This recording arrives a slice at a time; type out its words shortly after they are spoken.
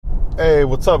Hey,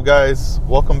 what's up, guys?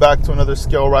 Welcome back to another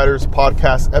Scale Riders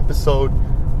podcast episode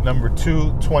number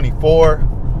 224.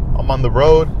 I'm on the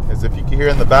road, as if you can hear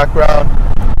in the background.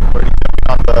 We're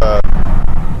on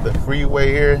the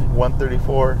freeway here,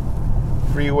 134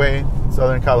 freeway in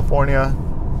Southern California.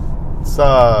 It's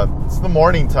the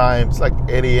morning time. It's like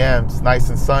 8 a.m. It's nice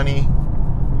and sunny.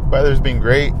 Weather's been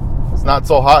great. It's not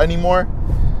so hot anymore.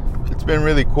 It's been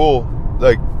really cool.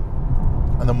 Like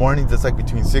in the mornings, it's like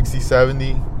between 60,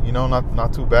 70. You know,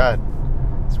 not too bad.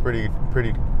 It's pretty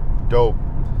dope.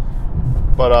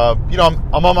 But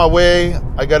I'm on my way.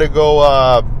 I gotta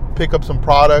go pick up some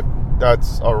product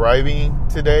that's arriving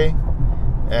today,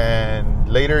 and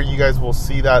later you guys will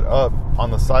see that up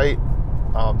on the site.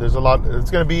 There's a lot.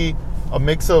 It's gonna be a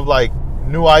mix of like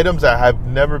new items that have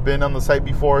never been on the site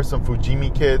before. Some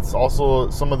Fujimi kits,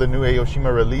 also some of the new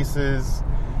Aoshima releases,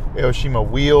 Aoshima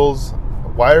wheels,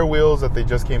 wire wheels that they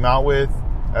just came out with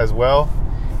as well.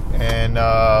 And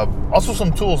also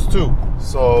some tools too.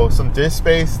 So some disk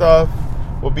space stuff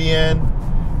will be in,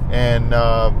 and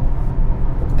a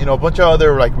bunch of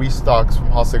other like restocks from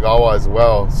Hasegawa as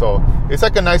well. So it's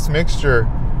like a nice mixture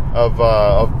of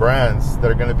brands that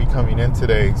are going to be coming in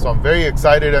today. So I'm very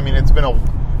excited. I mean, it's been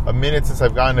a minute since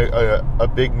I've gotten a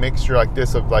big mixture like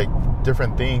this of like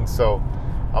different things. So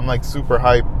I'm like super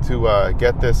hyped to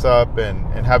get this up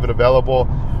and have it available.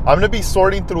 I'm going to be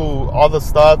sorting through all the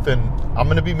stuff, and I'm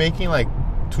going to be making like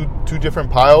two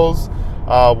different piles.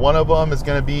 One of them is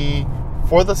going to be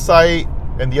for the site,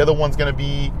 and the other one's going to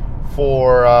be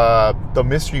for the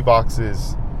mystery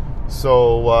boxes.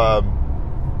 So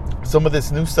some of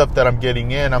this new stuff that I'm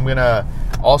getting in, I'm going to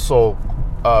also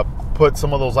put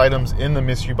some of those items in the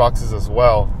mystery boxes as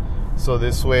well. So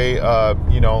this way,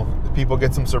 people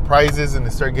get some surprises, and they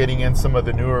start getting in some of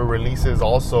the newer releases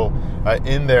also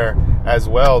in there as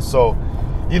well. So,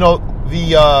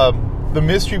 the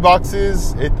mystery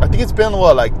boxes, I think it's been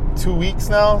like 2 weeks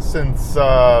now since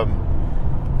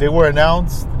they were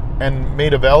announced and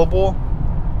made available.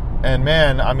 And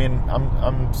man, I mean,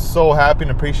 I'm so happy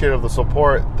and appreciative of the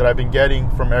support that I've been getting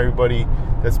from everybody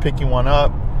that's picking one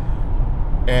up.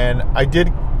 And I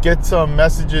did get some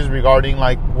messages regarding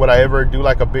like would I ever do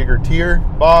like a bigger tier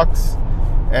box.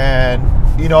 And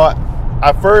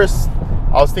at first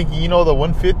I was thinking, the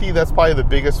 150, that's probably the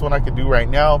biggest one I could do right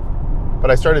now. But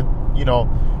I started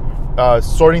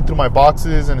sorting through my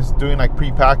boxes and it's doing like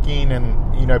pre-packing,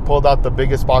 and I pulled out the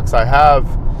biggest box I have,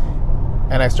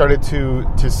 and I started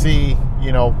to see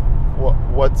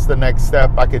what's the next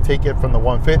step. I could take it from the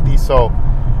 150. So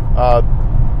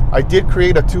I did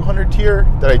create a 200 tier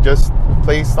that I just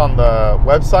placed on the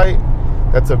website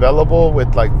that's available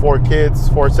with like 4 kits,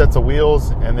 4 sets of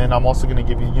wheels, and then I'm also going to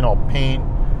give you paint,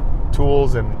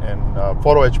 tools, and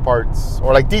photo edge parts,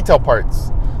 or like detail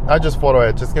parts, not just photo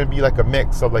edge. It's going to be like a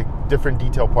mix of like different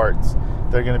detail parts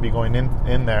that are going to be going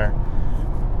in there.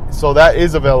 So that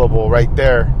is available right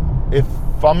there. If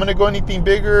I'm going to go anything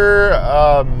bigger,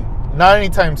 not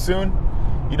anytime soon.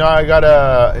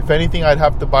 If anything, I'd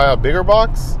have to buy a bigger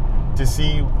box to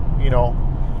see,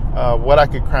 what I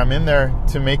could cram in there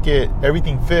to make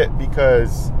everything fit,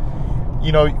 because,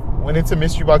 when it's a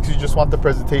mystery box, you just want the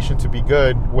presentation to be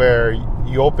good, where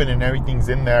you open and everything's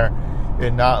in there,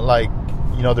 and not like,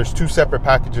 there's 2 separate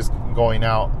packages going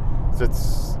out. So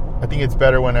I think it's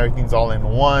better when everything's all in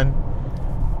one.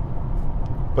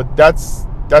 But that's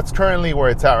currently where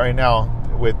it's at right now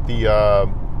with the,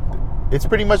 it's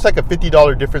pretty much like a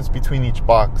 $50 difference between each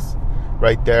box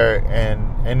right there.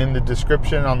 And in the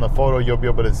description on the photo, you'll be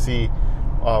able to see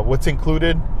what's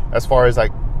included as far as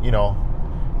like,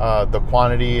 the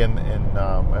quantity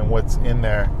and what's in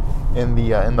there in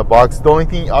the box. The only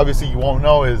thing obviously you won't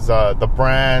know is the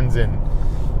brands and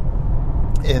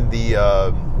the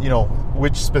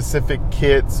which specific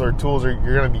kits or tools you're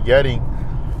going to be getting.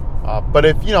 But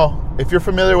if you're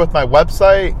familiar with my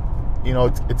website,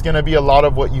 it's going to be a lot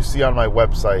of what you see on my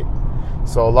website.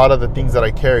 So a lot of the things that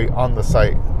I carry on the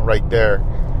site right there.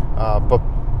 But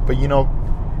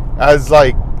as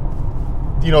like,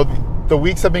 the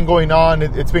weeks have been going on,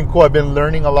 it's been cool. I've been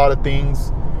learning a lot of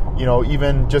things,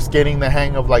 even just getting the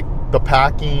hang of like the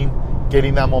packing,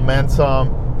 getting that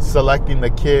momentum, selecting the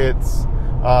kits,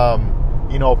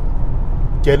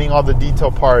 getting all the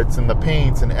detail parts and the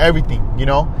paints and everything,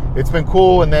 it's been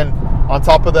cool. And then on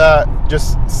top of that,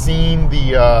 just seeing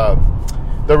the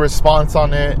response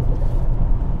on it,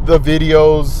 the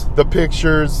videos, the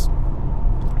pictures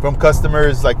from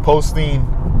customers like posting,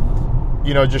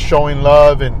 just showing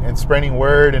love and spreading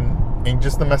word, and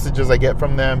just the messages I get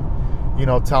from them,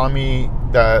 telling me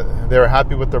that they were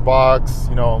happy with their box,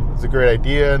 it's a great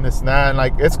idea and this and that, and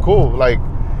like, it's cool. Like,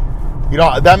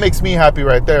 that makes me happy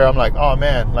right there. I'm like, oh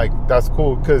man, like that's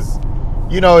cool. Because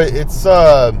it's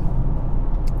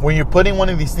when you're putting one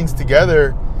of these things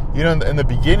together, in the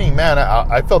beginning, man,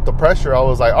 I felt the pressure. I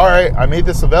was like, all right, I made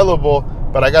this available,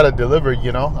 but I gotta deliver.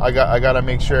 I gotta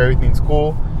make sure everything's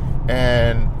cool,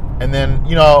 and then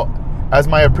as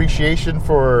my appreciation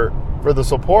for the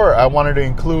support, I wanted to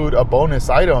include a bonus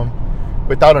item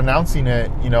without announcing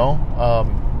it.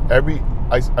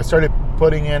 I started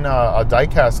putting in a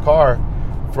diecast car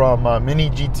from Mini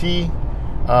GT,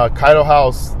 Kaido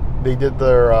House. They did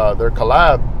their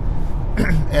collab,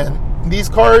 and these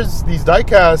cars, these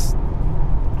diecasts,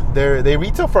 they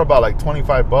retail for about like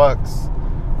 $25.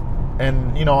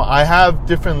 And I have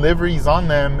different liveries on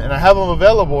them, and I have them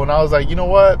available. And I was like, you know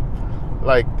what?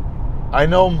 Like, I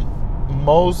know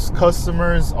most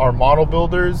customers are model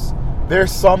builders.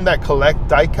 There's some that collect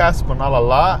diecasts, but not a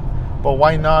lot. But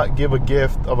why not give a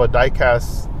gift of a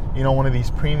diecast? One of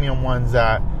these premium ones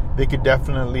that they could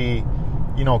definitely,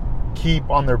 keep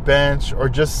on their bench, or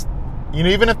just,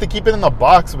 even if they keep it in the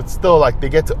box, but still, like, they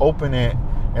get to open it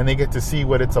and they get to see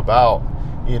what it's about,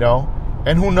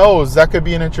 And who knows, that could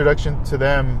be an introduction to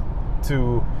them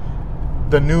to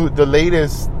the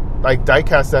latest, like,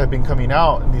 diecasts that have been coming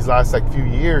out in these last, like, few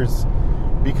years.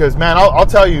 Because, man, I'll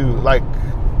tell you, like,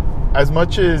 as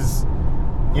much as,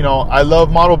 I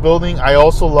love model building, I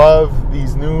also love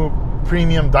these new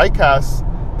premium diecasts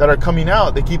that are coming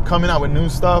out. They keep coming out with new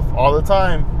stuff all the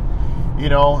time,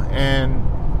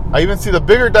 and I even see the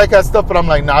bigger diecast stuff, but I'm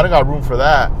like, nah, I don't got room for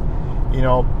that,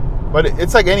 But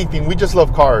it's like anything. We just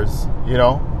love cars,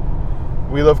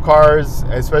 We love cars,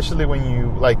 especially when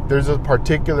you, like, there's a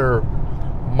particular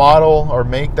model or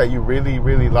make that you really,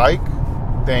 really like,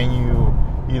 then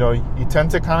you tend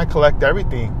to kind of collect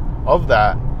everything of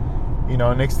that.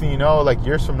 Next thing you know, like,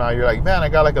 years from now, you're like, man, I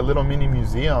got like a little mini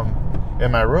museum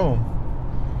in my room.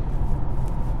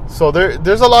 So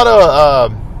there's a lot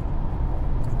of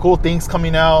cool things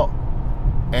coming out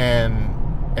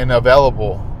and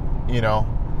available,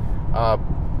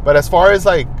 but as far as,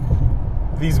 like,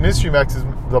 these mystery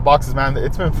boxes, man,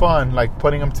 it's been fun, like,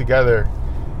 putting them together.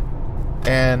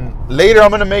 And later I'm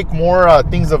going to make more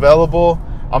things available.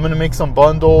 I'm going to make some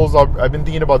bundles. I've been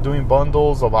thinking about doing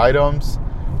bundles of items,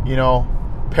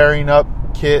 pairing up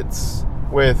kits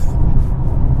with,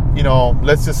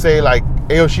 let's just say, like,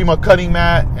 Aoshima cutting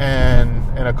mat and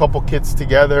a couple kits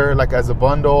together, like, as a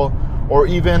bundle, or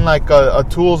even like a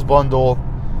tools bundle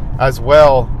as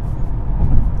well.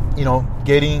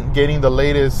 Getting the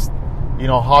latest,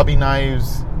 hobby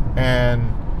knives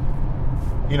and,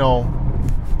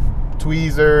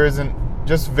 tweezers and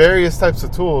just various types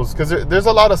of tools, because there's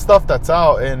a lot of stuff that's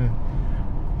out. And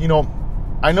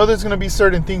I know there's going to be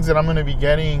certain things that I'm going to be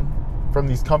getting from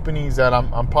these companies that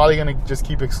I'm probably going to just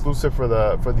keep exclusive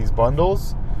for these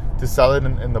bundles, to sell it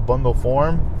in the bundle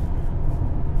form,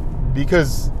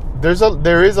 because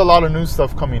there is a lot of new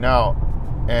stuff coming out.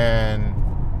 And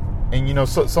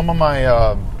so some of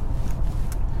my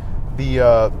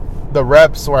the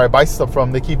reps where I buy stuff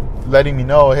from, they keep letting me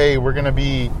know, hey, we're going to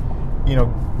be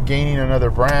gaining another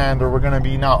brand, or we're going to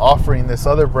be now offering this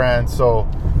other brand, so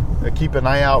keep an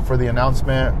eye out for the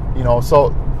announcement.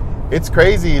 So it's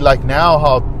crazy, like, now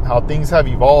how things have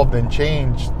evolved and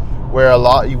changed, where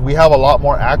we have a lot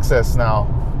more access now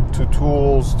to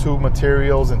tools, to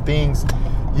materials and things.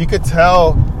 You could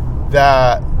tell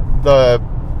that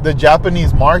the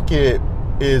Japanese market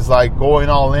is, like, going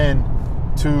all in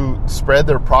to spread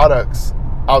their products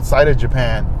outside of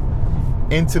Japan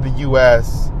into the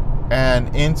US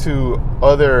and into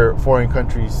other foreign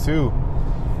countries too,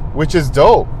 which is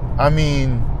dope. I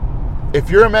mean, if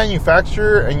you're a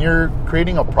manufacturer and you're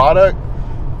creating a product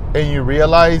and you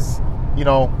realize,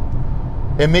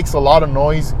 it makes a lot of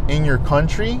noise in your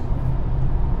country,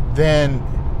 then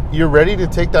you're ready to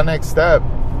take that next step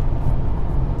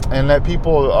and let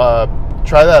people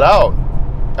try that out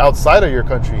outside of your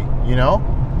country,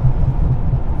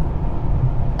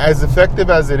 As effective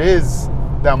as it is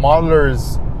that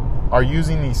modelers are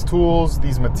using these tools,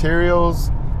 these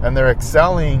materials, and they're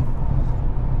excelling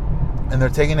and they're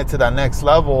taking it to that next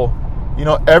level,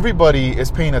 everybody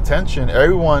is paying attention.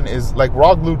 Everyone is, like, we're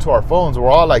all glued to our phones.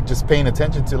 We're all, like, just paying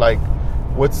attention to, like,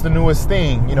 what's the newest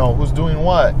thing, who's doing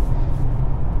what.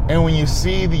 And when you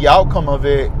see the outcome of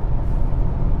it,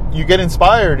 you get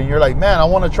inspired and you're like, man, I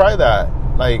want to try that.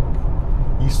 Like,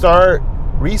 you start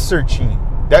researching.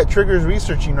 That triggers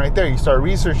researching right there. You start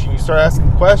researching, you start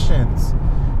asking questions,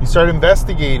 you start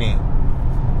investigating.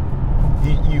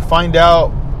 You find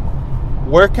out,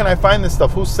 where can I find this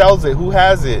stuff? Who sells it? Who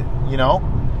has it?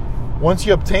 Once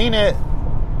you obtain it,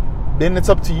 then it's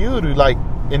up to you to, like,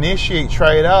 initiate,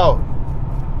 try it out.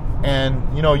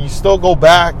 And, you know, you still go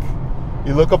back,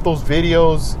 you look up those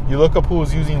videos, you look up who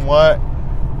was using what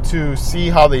to see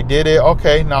how they did it.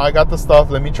 Okay, now I got the stuff.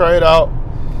 Let me try it out.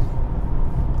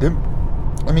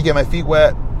 Let me get my feet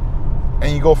wet.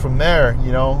 And you go from there,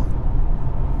 you know.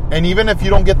 And even if you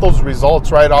don't get those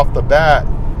results right off the bat,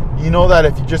 you know that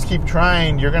if you just keep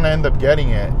trying, you're going to end up getting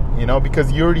it, you know,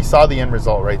 because you already saw the end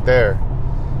result right there.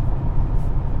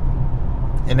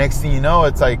 And next thing you know,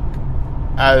 it's like,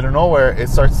 out of nowhere, it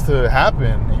starts to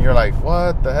happen. And you're like,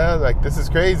 what the hell? Like, this is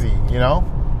crazy, you know?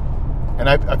 And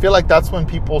I feel like that's when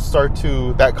people start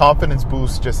to, that confidence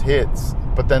boost just hits.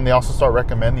 But then they also start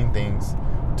recommending things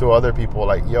to other people.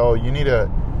 Like, yo, you need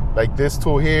a, like this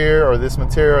tool here, or this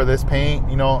material, or this paint,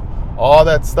 you know, all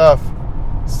that stuff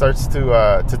starts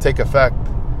to take effect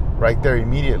right there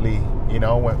immediately, you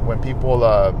know, when people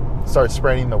start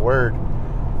spreading the word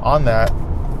on that.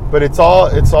 But it's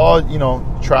all, you know,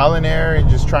 trial and error and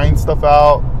just trying stuff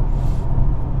out.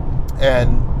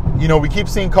 And, you know, we keep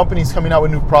seeing companies coming out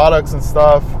with new products and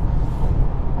stuff.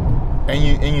 And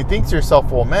you think to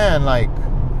yourself, well, man, like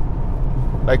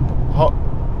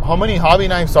how many hobby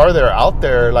knives are there out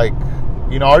there? Like,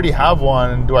 you know, I already have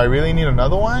one. Do I really need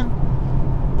another one?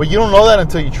 But you don't know that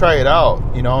until you try it out,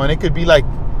 you know. And it could be like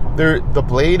the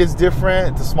blade is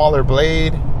different. It's a smaller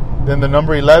blade than the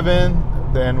number 11.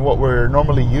 Than what we're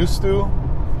normally used to.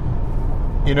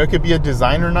 You know, it could be a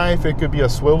designer knife, it could be a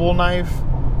swivel knife,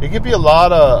 it could be a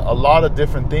lot of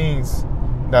different things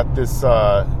that this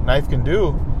knife can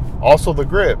do. Also the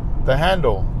grip, the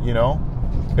handle, you know,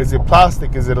 is it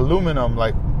plastic, is it aluminum,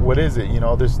 like what is it, you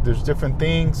know? There's different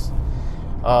things.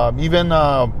 Even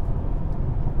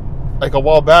like a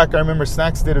while back, I remember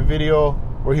Snacks did a video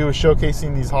where he was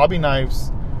showcasing these hobby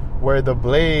knives where the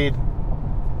blade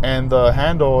and the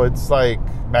handle, it's like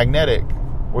magnetic,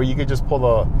 where you could just pull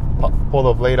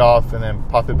the blade off and then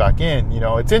pop it back in. You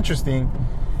know, it's interesting,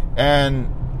 and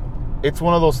it's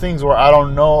one of those things where I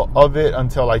don't know of it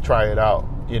until I try it out.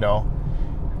 You know,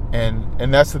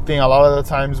 and that's the thing. A lot of the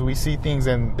times we see things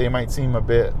and they might seem a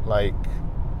bit like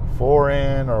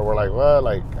foreign, or we're like, well,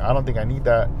 like I don't think I need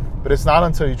that. But it's not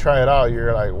until you try it out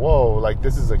you're like, whoa, like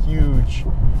this is a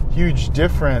huge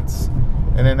difference.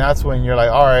 And then that's when you're like,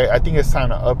 all right, I think it's time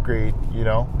to upgrade, you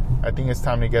know. I think it's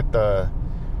time to get the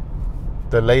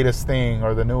latest thing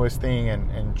or the newest thing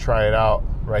and try it out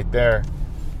right there.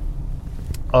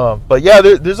 But yeah,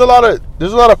 there's a lot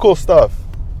of cool stuff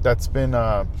that's been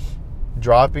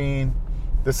dropping.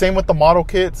 The same with the model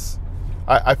kits.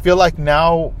 I feel like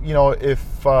now, you know,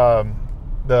 if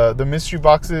the mystery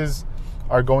boxes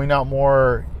are going out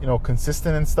more, you know,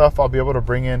 consistent and stuff, I'll be able to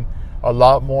bring in a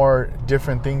lot more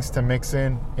different things to mix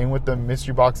in with the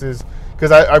mystery boxes,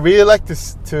 because I really like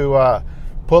to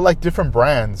put like different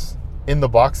brands in the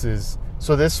boxes.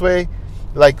 So this way,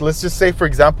 like let's just say for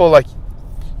example, like,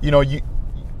 you know, you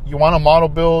want a model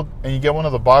build and you get one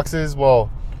of the boxes.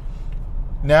 Well,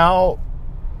 now,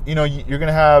 you know, you're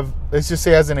gonna have, let's just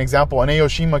say as an example, an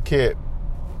Aoshima kit,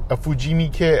 a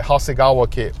Fujimi kit,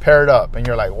 Hasegawa kit paired up, and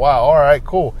you're like, wow, all right,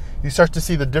 cool. You start to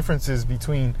see the differences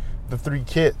between the three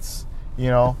kits. You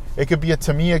know, it could be a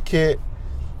Tamiya kit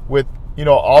with, you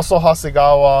know, also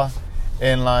Hasegawa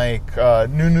and like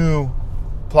Nunu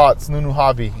Plots, Nunu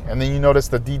Hobby, and then you notice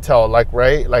the detail, like,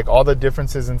 right, like all the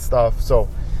differences and stuff. So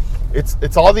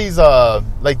it's all these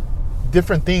like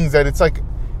different things that it's like,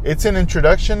 it's an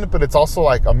introduction, but it's also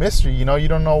like a mystery. You know, you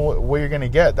don't know what you're gonna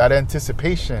get. That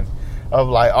anticipation of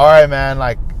like, all right, man,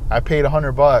 like I paid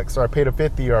 $100 or I paid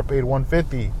 $50 or I paid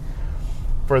 $150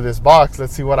 for this box.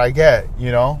 Let's see what I get,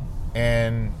 you know.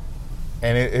 And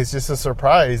it's just a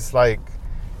surprise. Like,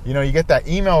 you know, you get that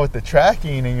email with the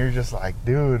tracking and you're just like,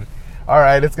 dude, all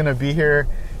right, it's gonna be here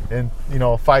in, you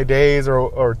know, 5 days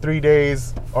or 3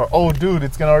 days, or oh dude,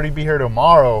 it's gonna already be here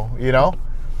tomorrow, you know.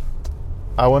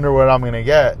 I wonder what I'm gonna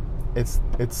get. It's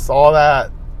all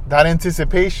that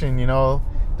anticipation, you know,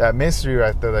 that mystery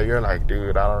right there, that you're like,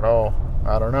 dude, I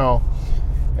don't know.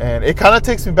 And it kind of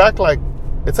takes me back, like,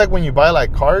 it's like when you buy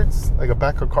like cards, like a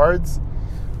pack of cards,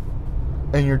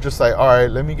 and you're just like, all right,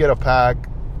 let me get a pack.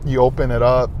 You open it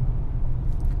up,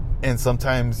 and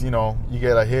sometimes, you know, you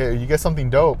get a hit, you get something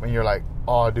dope, and you're like,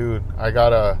 oh dude, I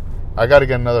gotta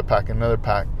get another pack. And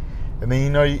then, you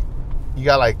know, you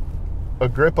got like a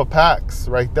grip of packs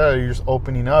right there. You're just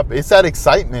opening up. It's that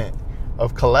excitement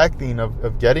of collecting,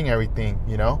 of getting everything,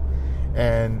 you know.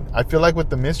 And I feel like with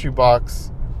the mystery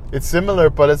box, it's similar,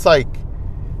 but it's like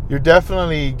you're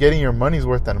definitely getting your money's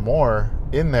worth and more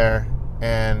in there.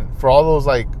 And for all those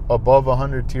like above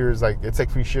 100 tiers, like it's like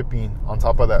free shipping on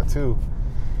top of that too,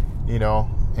 you know.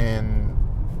 And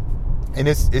and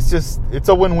it's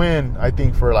a win-win, I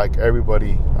think, for like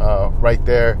everybody right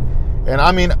there. And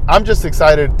I mean, I'm just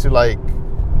excited to like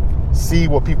see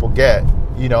what people get,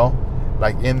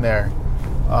 like in there.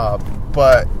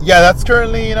 But yeah, that's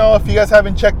currently, if you guys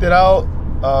haven't checked it out,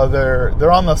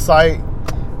 they're on the site,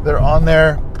 they're on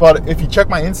there. But if you check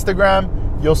my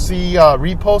Instagram, you'll see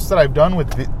reposts that I've done with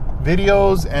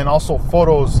videos and also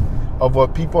photos of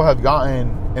what people have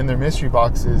gotten in their mystery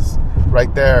boxes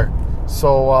right there.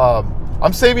 So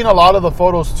I'm saving a lot of the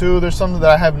photos too. There's some that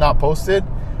I have not posted,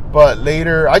 but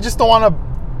later, I just don't want to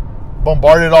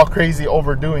bombard it all crazy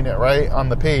overdoing it, right, on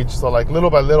the page. So like little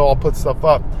by little, I'll put stuff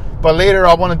up. But later,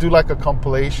 I want to do like a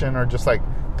compilation or just like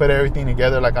put everything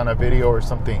together like on a video or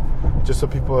something, just so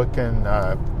people can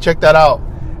check that out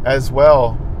as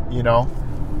well,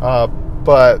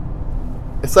 But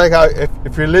it's like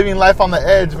if you're living life on the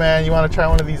edge, man, you want to try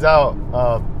one of these out.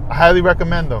 I highly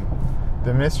recommend them.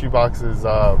 The mystery boxes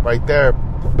right there.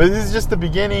 But this is just the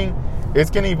beginning. It's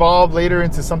going to evolve later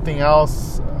into something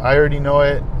else. I already know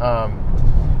it.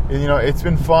 It's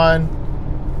been fun.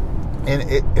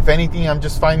 And if anything, I'm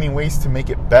just finding ways to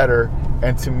make it better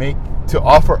and to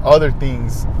offer other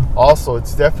things also.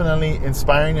 It's definitely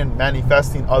inspiring and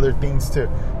manifesting other things to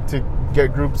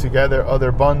get grouped together,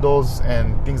 other bundles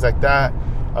and things like that.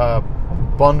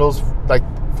 Bundles like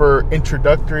for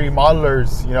introductory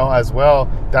modelers, as well.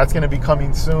 That's going to be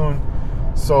coming soon.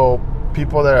 So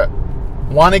people that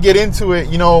want to get into it,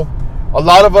 a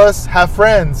lot of us have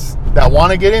friends that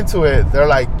want to get into it. They're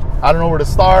like, I don't know where to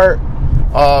start.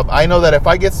 I know that if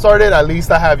I get started, at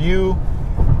least I have you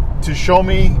to show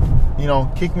me,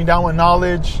 kick me down with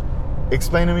knowledge,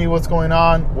 explain to me what's going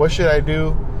on, what should I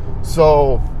do.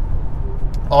 So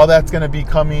all that's going to be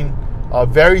coming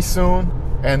very soon,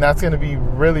 and that's going to be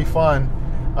really fun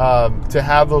to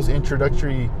have those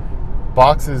introductory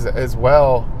boxes as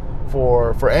well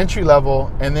for entry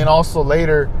level, and then also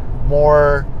later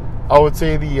more, I would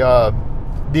say the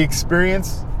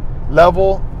experience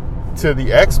level to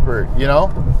the expert.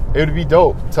 It would be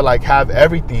dope to like have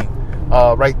everything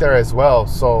right there as well.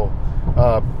 So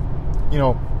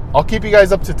I'll keep you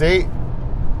guys up to date,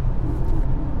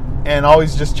 and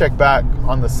always just check back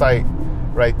on the site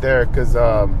right there, because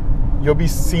you'll be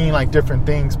seeing like different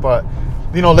things. But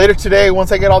later today,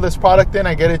 once I get all this product in,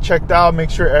 I get it checked out, make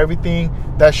sure everything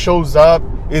that shows up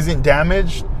isn't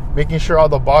damaged, making sure all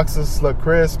the boxes look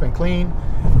crisp and clean,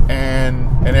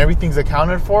 and everything's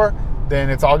accounted for, then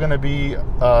it's all going to be,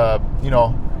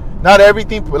 not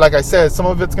everything, like I said, some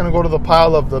of it's going to go to the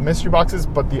pile of the mystery boxes,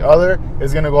 but the other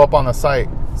is going to go up on the site,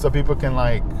 so people can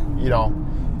like,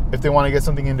 if they want to get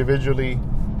something individually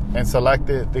and select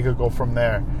it, they could go from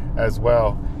there as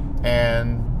well.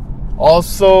 And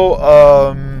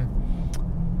also,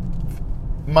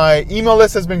 my email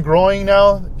list has been growing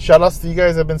now. Shout outs to you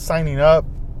guys that have been signing up.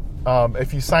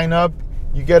 If you sign up,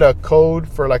 you get a code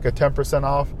for like a 10%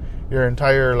 off your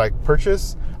entire like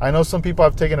purchase. I know some people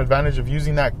have taken advantage of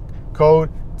using that code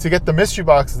to get the mystery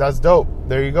boxes. That's dope.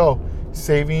 There you go.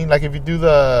 Saving, like if you do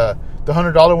the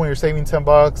 $100 one, you're saving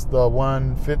 $10. The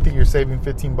 $150, you're saving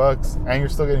 $15, and you're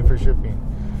still getting free shipping.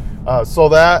 So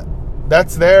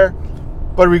that's there.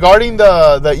 But regarding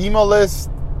the email list,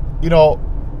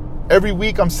 every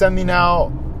week I'm sending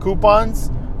out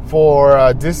coupons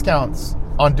for discounts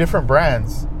on different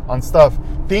brands, on stuff,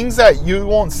 things that you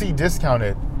won't see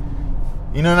discounted.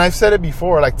 And I've said it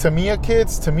before, like Tamiya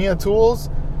kits, Tamiya tools,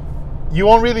 you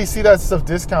won't really see that stuff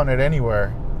discounted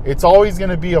anywhere. It's always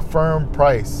going to be a firm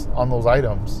price on those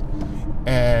items.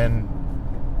 And,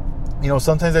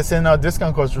 sometimes I send out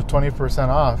discount codes for 20%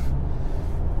 off.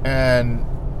 And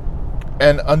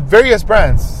on various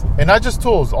brands, and not just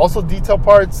tools, also detail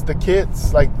parts, the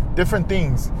kits, like different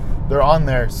things, they're on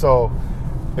there. So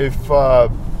if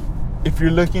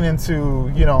you're looking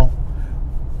into,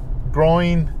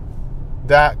 growing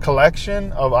that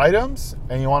collection of items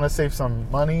and you want to save some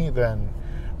money, then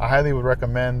I highly would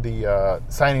recommend the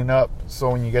signing up. So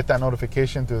when you get that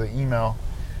notification through the email,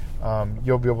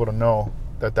 you'll be able to know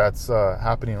that that's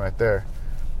happening right there.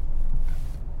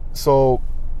 So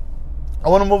I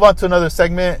want to move on to another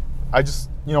segment. I just,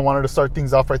 wanted to start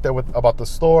things off right there with about the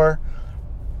store.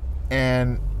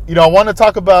 And, I want to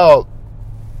talk about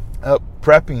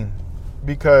prepping,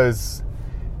 because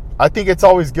I think it's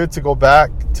always good to go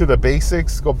back to the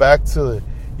basics, go back to,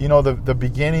 the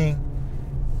beginning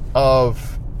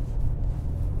of,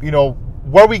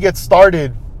 where we get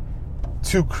started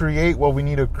to create what we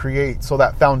need to create. So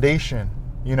that foundation,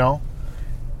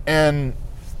 and,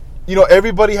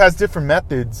 everybody has different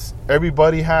methods.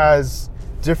 Everybody has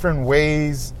different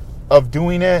ways of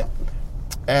doing it.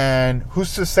 And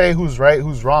who's to say who's right,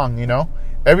 who's wrong,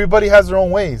 Everybody has their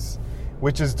own ways.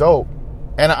 which is dope.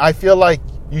 And I feel like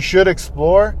you should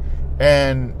explore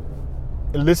and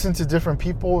listen to different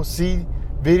people, see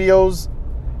videos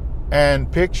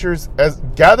and pictures,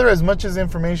 gather as much as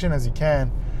information as you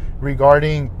can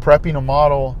regarding prepping a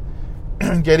model,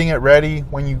 getting it ready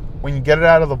when you get it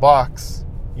out of the box,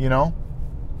 you know,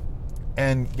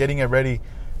 and getting it ready,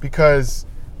 because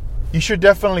you should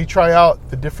definitely try out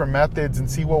the different methods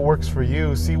and see what works for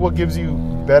you, see what gives you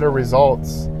better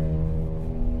results.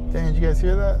 Dang, did you guys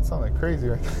hear that? It sounded like crazy,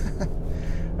 right?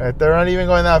 Right, they're not even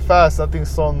going that fast. Nothing's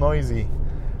so noisy.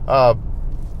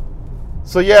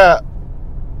 So yeah,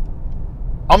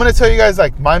 I'm gonna tell you guys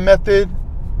like my method,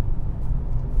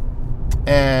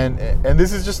 and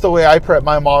this is just the way I prep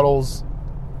my models,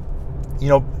 you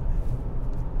know.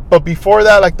 But before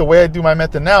that, like the way I do my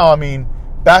method now, I mean,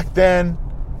 back then,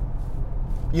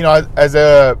 you know, as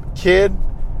a kid,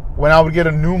 when I would get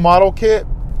a new model kit,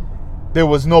 there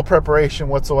was no preparation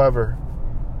whatsoever.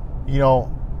 You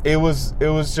know, it was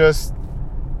just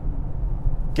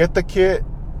get the kit,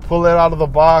 pull it out of the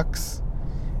box,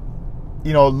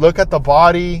 you know, look at the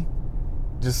body,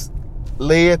 just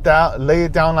lay it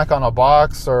down like on a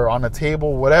box or on a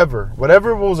table, whatever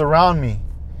was around me.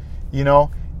 You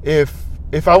know, if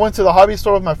I went to the hobby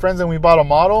store with my friends and we bought a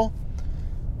model,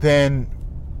 then,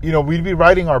 you know, we'd be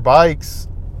riding our bikes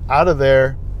out of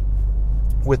there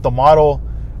with the model,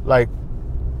 like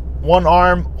one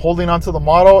arm holding onto the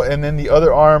model and then the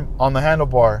other arm on the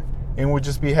handlebar, and we'd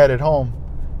just be headed home,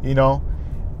 you know.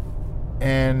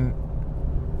 And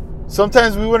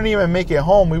sometimes we wouldn't even make it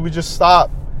home. We would just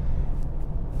stop,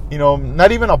 you know,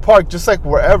 not even a park, just like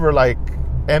wherever, like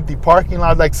empty parking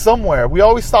lot, like somewhere. We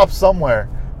always stop somewhere,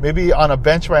 maybe on a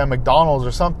bench by a McDonald's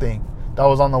or something that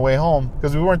was on the way home,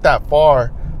 because we weren't that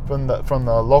far from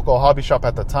the local hobby shop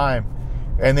at the time.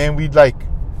 And then we'd like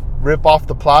rip off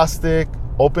the plastic,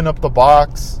 open up the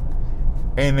box,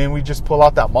 and then we just pull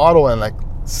out that model and like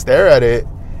stare at it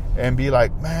and be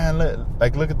like, man,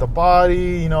 look at the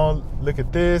body, you know, look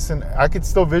at this. And I could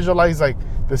still visualize like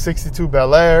the 62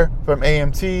 Bel Air from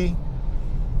AMT,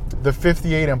 the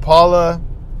 58 Impala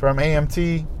from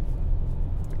AMT,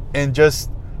 and just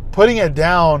putting it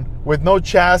down with no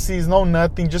chassis, no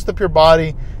nothing, just the pure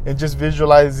body, and just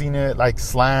visualizing it like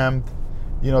slammed,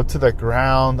 you know, to the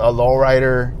ground, a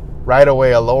lowrider, right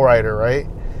away, a lowrider, right?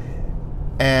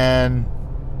 And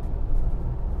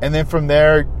then from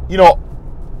there, you know,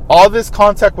 all this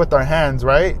contact with our hands,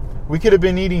 right? We could have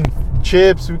been eating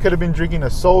chips, we could have been drinking a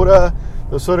soda.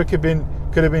 The soda could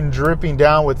have been dripping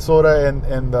down with soda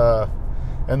and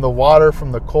the water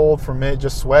from the cold from it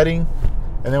just sweating.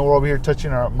 And then we're over here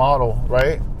touching our model,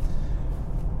 right?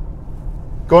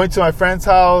 Going to my friend's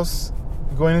house,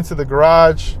 going into the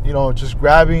garage, you know, just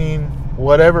grabbing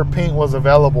whatever paint was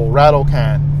available, rattle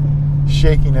can,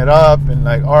 shaking it up, and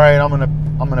like, all right, I'm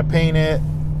gonna paint it,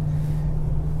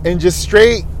 and just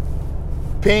straight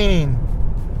painting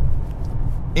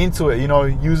into it, you know,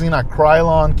 using a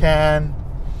Krylon can,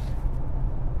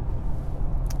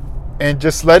 and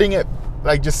just letting it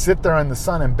like just sit there in the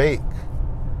sun and bake.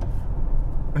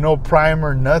 No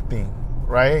primer, nothing,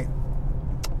 right?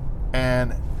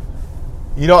 And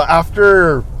you know,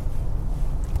 after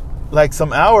like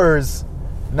some hours,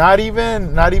 not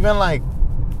even like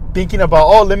thinking about,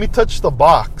 oh, let me touch the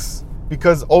box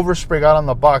because overspray got on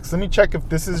the box, let me check if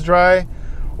this is dry,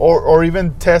 or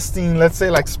even testing, let's say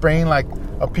like spraying like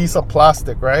a piece of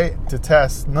plastic, right, to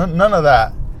test. None of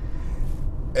that.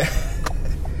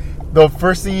 The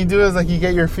first thing you do is like you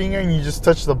get your finger and you just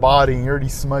touch the body and you're already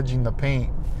smudging the paint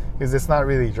because it's not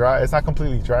really dry. It's not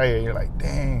completely dry yet. You're like,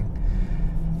 dang.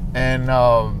 And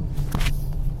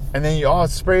then you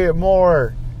spray it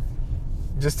more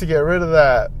just to get rid of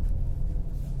that.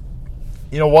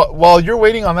 You know, while you're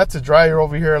waiting on that to dry, you're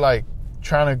over here like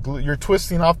trying to glue. You're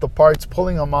twisting off the parts,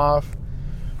 pulling them off.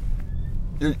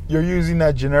 You're using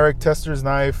that generic tester's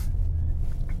knife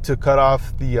to cut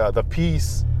off the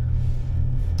piece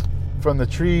from the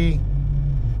tree,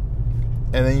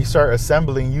 and then you start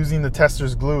assembling using the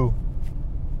tester's glue.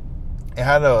 It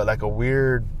had a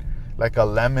weird, like a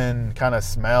lemon kind of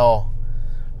smell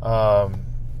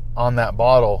on that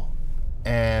bottle,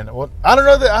 and I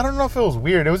don't know if it was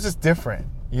weird. It was just different,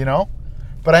 you know.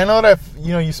 But I know that if,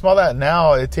 you know, you smell that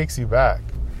now, it takes you back,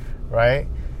 right?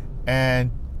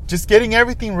 And just getting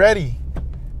everything ready,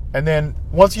 and then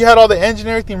once you had all the engine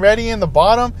and everything ready in the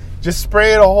bottom, just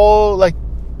spray it a whole, like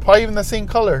probably even the same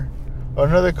color or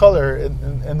another color,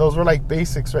 and those were like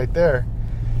basics right there.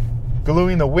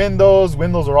 Gluing the windows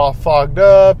are all fogged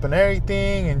up and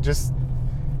everything, and just,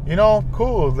 you know,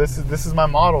 cool. This is my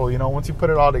model. You know, once you put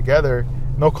it all together,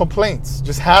 no complaints.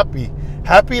 Just happy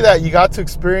that you got to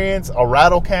experience a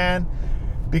rattle can,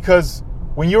 Because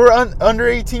when you were under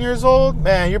 18 years old,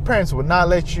 man, your parents would not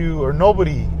let you, or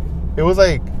nobody. It was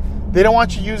like they don't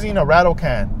want you using a rattle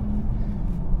can.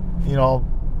 You know,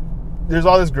 there's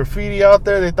all this graffiti out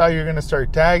there. They thought you were going to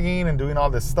start tagging and doing all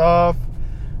this stuff.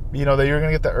 You know, that you're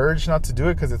going to get the urge not to do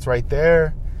it because it's right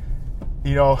there.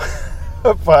 You know,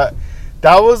 but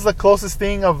that was the closest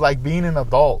thing of like being an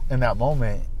adult in that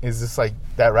moment, is just like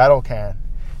that rattle can,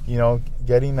 you know,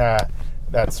 getting that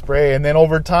spray. And then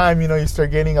over time, you know, you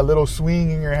start getting a little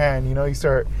swing in your hand, you know, you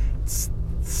start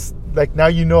like, now,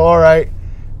 you know, all right,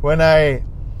 when I'm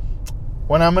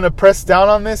going to press down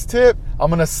on this tip, I'm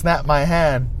going to snap my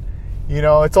hand. You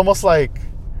know, it's almost like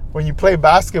when you play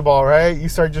basketball, right? You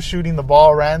start just shooting the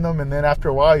ball random, and then after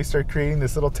a while you start creating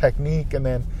this little technique, and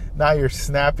then now you're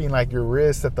snapping like your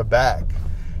wrist at the back.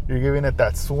 You're giving it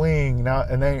that swing now,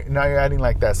 and then now you're adding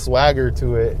like that swagger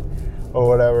to it or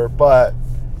whatever. But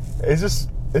it's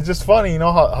just funny, you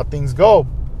know, how things go.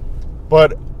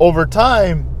 But over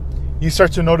time, you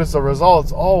start to notice the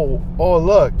results. Oh,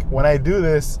 look, when I do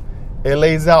this, it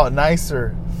lays out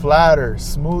nicer, flatter,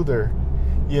 smoother,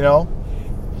 you know?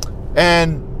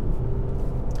 And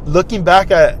looking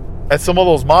back at some of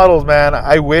those models, man,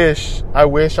 I wish I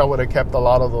would have kept a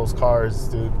lot of those cars,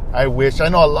 dude. I wish. I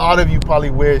know a lot of you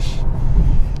probably wish,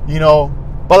 you know,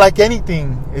 but like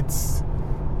anything, it's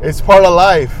part of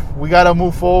life. We got to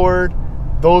move forward.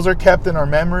 Those are kept in our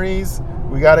memories.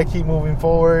 We got to keep moving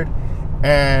forward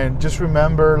and just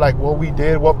remember like what we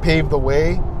did, what paved the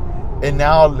way. And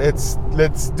now let's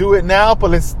do it now,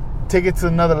 but let's take it to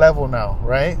another level now,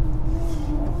 right?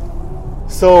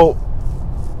 So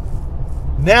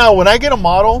now when I get a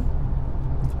model,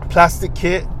 plastic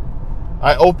kit,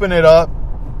 I open it up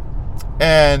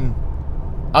and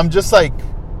I'm just like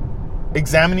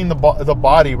examining the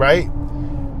body, right?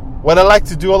 What I like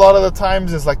to do a lot of the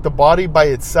times is like the body by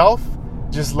itself,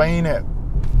 just laying it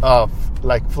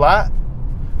like flat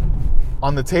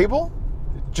on the table,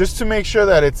 just to make sure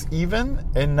that it's even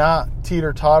and not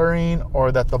teeter-tottering,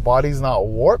 or that the body's not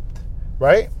warped,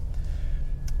 right?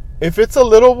 If it's a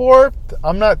little warped,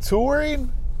 I'm not too worried.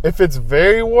 If it's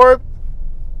very warped,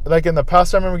 like in the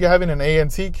past, I remember having an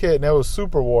ANT kit and it was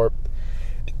super warped.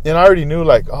 And I already knew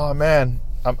like, oh man,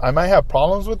 I might have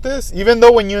problems with this. Even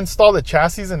though when you install the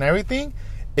chassis and everything,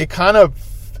 it kind of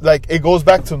like, it goes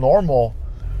back to normal.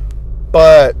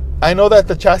 But I know that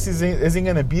the chassis isn't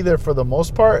going to be there for the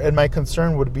most part. And my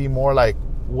concern would be more like,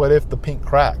 what if the paint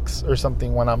cracks or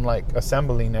something when I'm like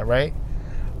assembling it, right?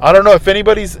 I don't know if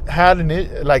anybody's had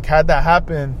that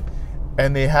happen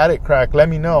and they had it crack. Let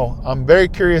me know. I'm very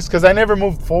curious because I never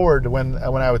moved forward when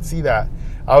I would see that.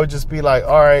 I would just be like,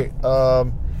 all right,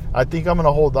 I think I'm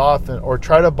gonna hold off or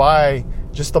try to buy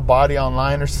just the body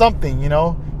online or something, you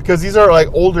know, because these are like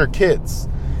older kits,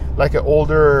 like an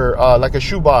older like a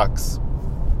shoebox,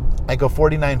 like a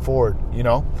 49 Ford, you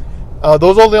know.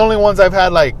 Those are the only ones I've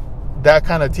had like that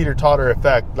kind of teeter-totter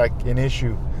effect, like an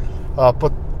issue.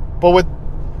 But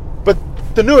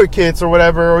the newer kits or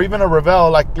whatever, or even a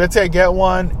Revell, like let's say I get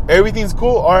one, everything's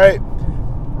cool, all right,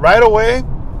 right away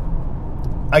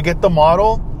I get the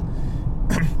model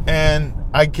and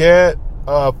I get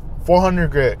a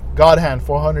 400 grit God Hand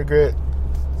 400 grit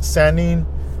sanding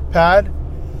pad,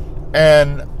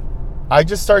 and I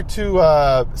just start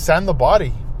to sand the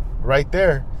body right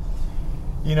there,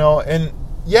 you know. And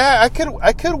yeah, I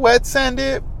could wet sand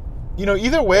it, you know.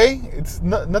 Either way, it's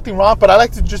nothing wrong, but I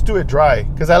like to just do it dry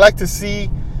because I like to see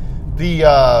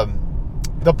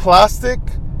the plastic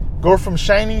go from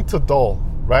shiny to dull,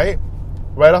 right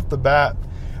off the bat.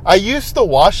 I used to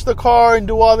wash the car and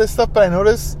do all this stuff, but I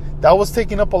noticed that was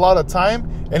taking up a lot of time,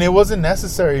 and it wasn't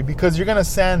necessary because you're gonna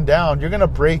sand down, you're gonna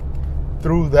break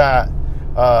through that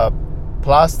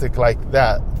plastic, like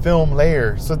that film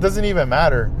layer, so it doesn't even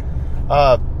matter.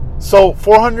 So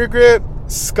 400 grit,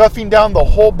 scuffing down the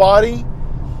whole body,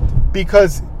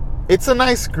 because it's a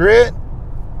nice grit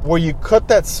where you cut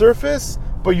that surface,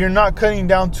 but you're not cutting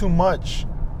down too much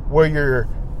where you're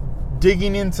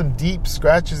digging in some deep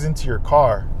scratches into your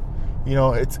car. You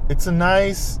know, it's a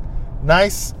nice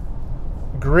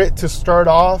grit to start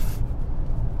off,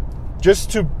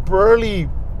 just to barely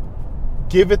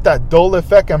give it that dull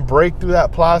effect and break through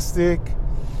that plastic.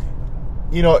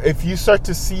 You know, if you start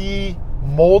to see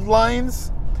mold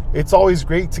lines, it's always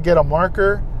great to get a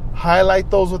marker,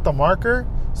 highlight those with the marker,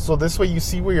 so this way you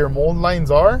see where your mold lines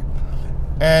are.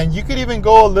 And you could even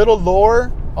go a little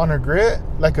lower on a grit,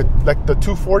 like the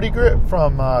 240 grit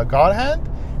from God Hand,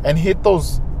 and hit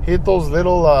those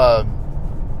little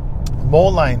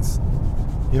mold lines,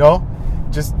 you know,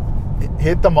 just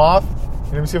hit them off.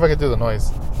 Let me see if I can do the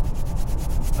noise. I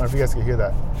don't know if you guys can hear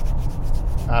that.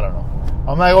 I don't know.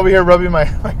 I'm like over here rubbing my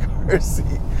car seat.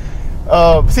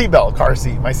 Seatbelt, car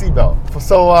seat, my seatbelt.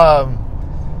 So,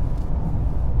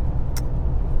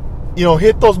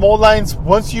 hit those mold lines.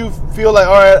 Once you feel like,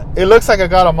 all right, it looks like I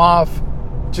got them off,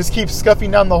 just keep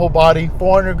scuffing down the whole body,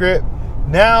 400 grit.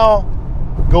 Now,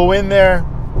 go in there,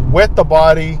 wet the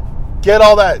body, get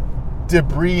all that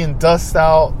debris and dust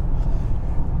out.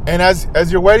 And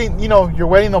as you're wetting, you're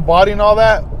wetting the body and all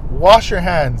that, wash your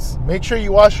hands. Make sure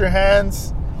you wash your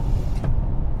hands,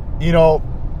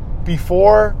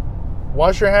 before.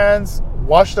 Wash your hands,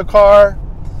 wash the car,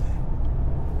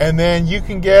 and then you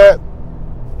can get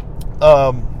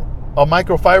a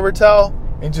microfiber towel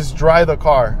and just dry the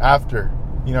car after.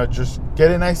 Just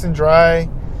get it nice and dry.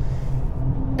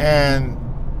 And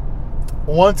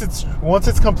once it's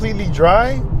completely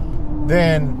dry,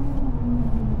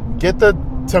 then get the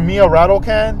Tamiya rattle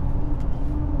can,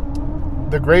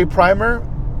 the gray primer.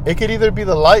 It could either be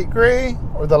the light gray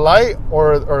or the light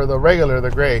or the regular, the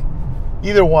gray.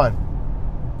 Either one.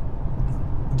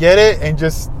 Get it and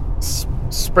just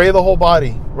spray the whole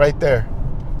body right there.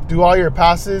 Do all your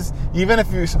passes. Even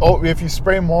if you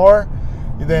spray more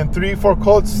than 3-4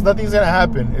 coats, nothing's gonna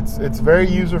happen. It's very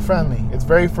user friendly. It's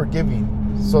very forgiving.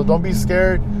 So don't be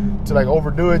scared to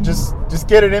overdo it. Just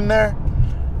get it in there.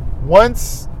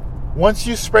 Once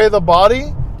you spray the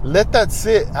body, let that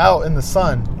sit out in the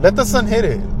sun. Let the sun hit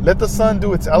it. Let the sun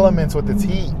do its elements with its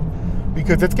heat,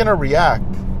 because it's gonna react.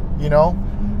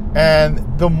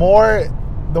 And the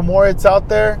more it's out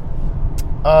there,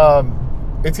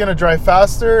 it's going to dry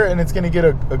faster, and it's going to get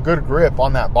a good grip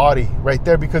on that body right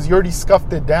there, because you already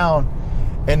scuffed it down.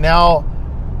 And now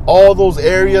all those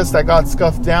areas that got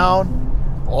scuffed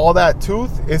down, all that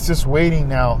tooth, it's just waiting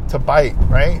now to bite,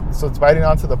 right? So it's biting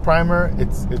onto the primer.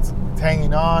 It's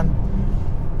hanging on.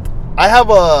 I have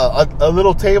a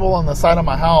little table on the side of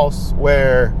my house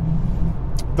where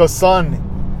the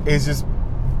sun is just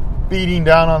beating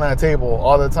down on that table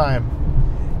all the time.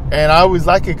 And I always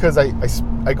like it because I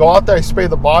go out there, I spray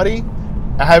the body,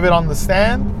 I have it on the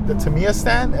stand, the Tamiya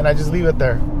stand, and I just leave it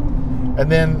there.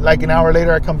 And then an hour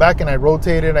later, I come back and I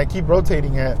rotate it, and I keep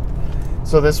rotating it.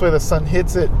 So this way the sun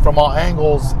hits it from all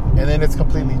angles, and then it's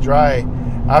completely dry.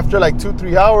 After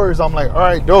 2-3 hours, I'm like, all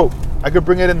right, dope. I could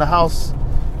bring it in the house.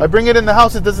 I bring it in the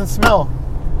house, it doesn't smell.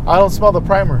 I don't smell the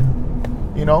primer,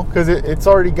 because it's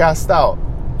already gassed out.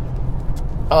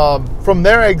 From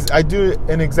there, I do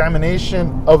an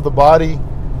examination of the body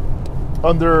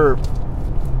under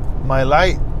my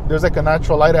light. There's a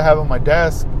natural light I have on my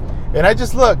desk. And I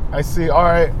just look. I see, all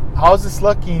right, how's this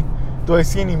looking? Do I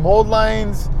see any mold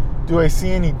lines? Do I see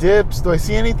any dips? Do I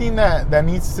see anything that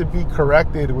needs to be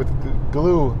corrected with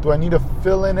glue? Do I need to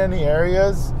fill in any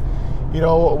areas?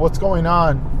 What's going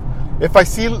on? If I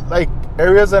see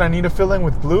areas that I need to fill in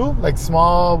with glue,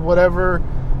 small, whatever,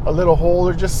 a little hole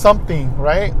or just something,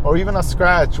 right? Or even a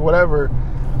scratch, whatever,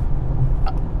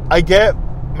 I get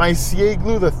my CA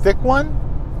glue, the thick one,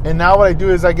 and now what I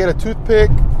do is I get a toothpick,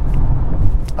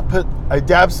 I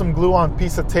dab some glue on a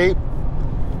piece of tape,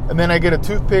 and then I get a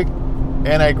toothpick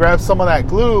and I grab some of that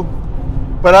glue,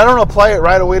 but I don't apply it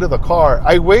right away to the car.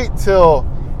 I wait till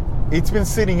it's been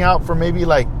sitting out for maybe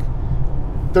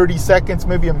 30 seconds,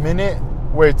 maybe a minute,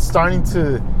 where it's starting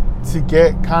to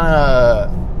get kind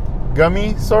of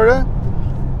gummy, sorta,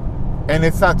 and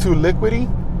it's not too liquidy,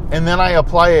 and then I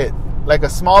apply it a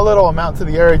small little amount to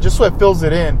the area just so it fills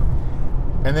it in,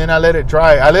 and then I let it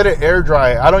dry. I let it air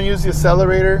dry. I don't use the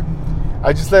accelerator.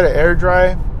 I just let it air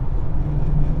dry.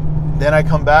 Then I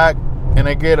come back and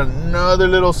I get another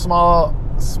little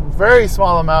very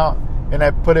small amount, and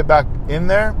I put it back in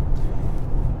there,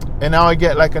 and now I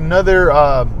get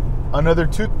another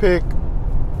toothpick,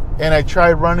 and I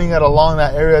try running it along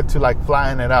that area to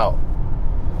flatten it out.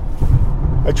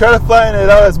 I try to flatten it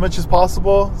out as much as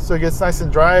possible so it gets nice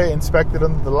and dry, inspect it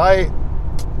under the light,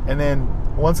 and then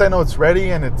once I know it's ready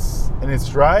and it's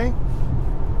dry,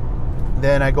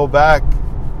 then I go back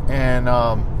and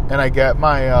I get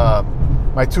my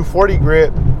 240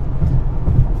 grit,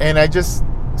 and I just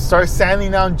start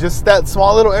sanding down just that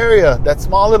small little area, that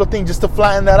small little thing, just to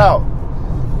flatten that out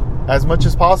as much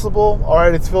as possible. All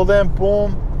right, it's filled in,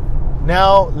 boom.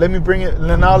 Now let me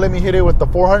hit it with the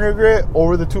 400 grit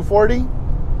over the 240.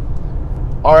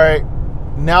 All right,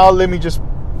 now let me just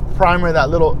primer that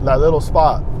little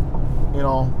spot.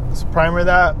 Just primer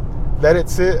that, let it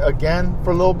sit again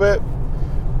for a little bit,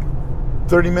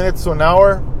 30 minutes to an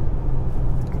hour,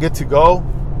 good to go.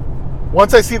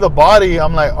 Once I see the body,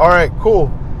 I'm like, all right,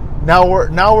 cool. Now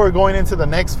we're going into the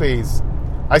next phase.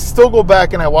 I still go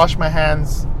back and I wash my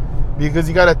hands, because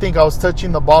you got to think, I was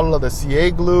touching the bottle of the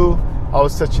CA glue. I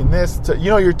was touching this.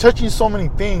 You're touching so many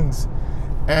things.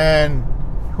 And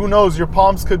who knows, your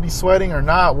palms could be sweating or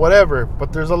not, whatever.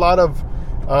 But there's a lot of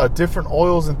different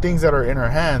oils and things that are in our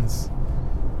hands.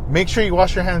 Make sure you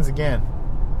wash your hands again.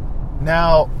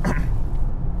 Now,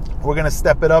 we're going to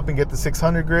step it up and get the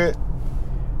 600 grit.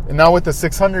 And now with the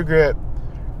 600 grit,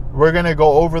 we're going to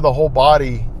go over the whole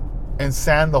body and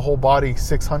sand the whole body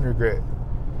 600 grit.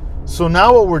 So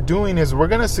now what we're doing is we're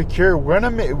going to secure,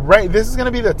 this is going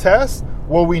to be the test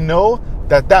where we know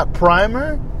that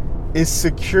primer is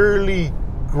securely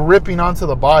gripping onto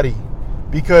the body.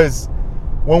 Because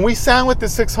when we sand with the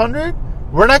 600,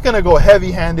 we're not going to go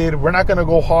heavy-handed. We're not going to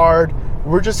go hard.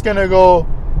 We're just going to go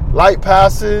light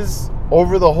passes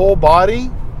over the whole body.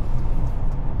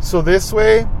 So this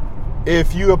way,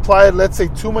 if you applied, let's say,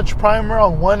 too much primer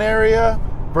on one area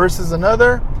versus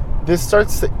another, this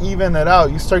starts to even it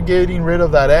out. You start getting rid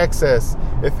of that excess.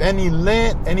 If any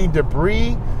lint, any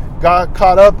debris got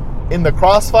caught up in the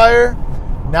crossfire,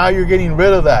 now you're getting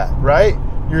rid of that, right?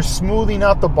 You're smoothing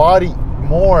out the body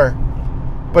more.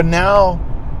 But now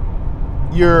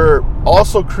you're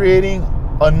also creating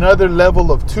another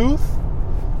level of tooth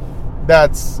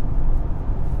that's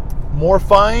more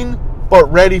fine,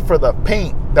 but ready for the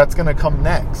paint that's going to come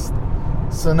next.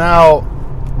 So now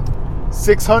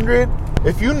 600,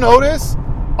 if you notice,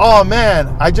 oh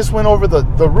man, I just went over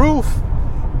the roof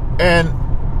and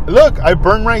look, I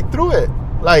burned right through it.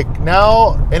 Like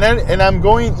now, and I'm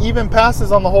going even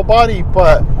passes on the whole body,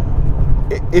 but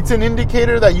it's an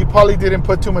indicator that you probably didn't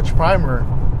put too much primer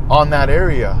on that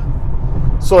area.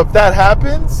 So if that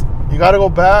happens, you got to go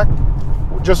back,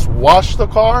 just wash the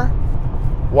car,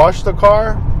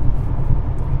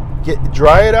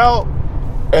 dry it out,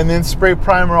 and then spray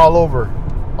primer all over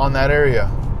on that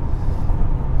area.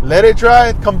 Let it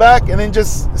dry, come back, and then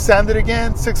just sand it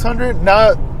again, 600.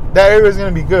 Now that area is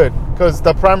going to be good because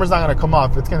the primer's not going to come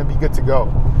off. It's going to be good to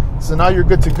go. So now you're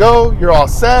good to go. You're all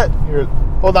set.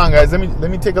 Hold on, guys. Let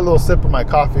me take a little sip of my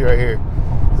coffee right here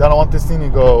because I don't want this thing to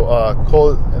go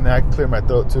cold, and then I can clear my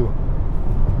throat too.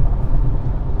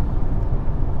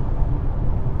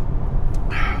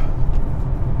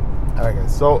 All right,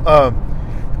 guys. So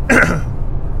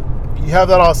you have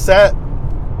that all set.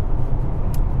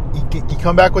 You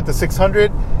come back with the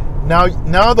 600.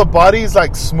 Now the body is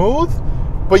like smooth,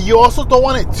 but you also don't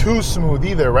want it too smooth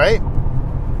either, right?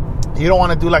 You don't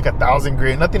want to do like 1,000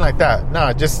 grit, nothing like that.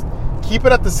 Nah, just keep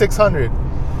it at the 600.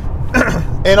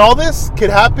 And all this could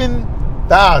happen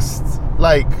fast,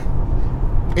 like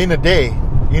in a day.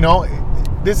 You know,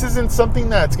 this isn't something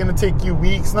that's going to take you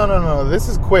weeks. No. This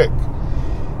is quick.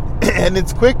 And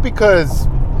it's quick because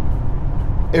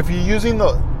if you're using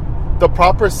the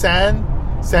proper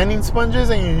sanding sponges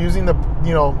and you're using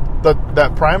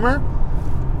that primer,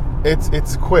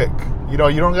 it's quick. You know,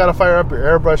 you don't got to fire up your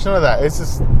airbrush, none of that. It's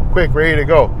just quick, ready to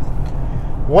go.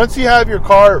 Once you have your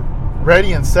car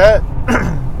ready and set,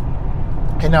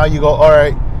 and now you go, all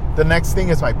right, the next thing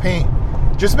is my paint.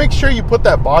 Just make sure you put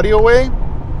that body away.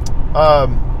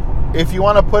 If you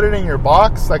want to put it in your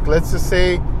box, like let's just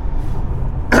say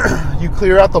you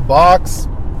clear out the box,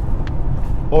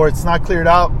 or it's not cleared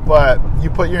out, but you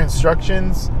put your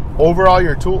instructions over all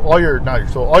your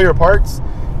parts.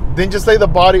 Then just lay the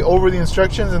body over the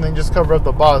instructions and then just cover up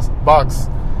the box,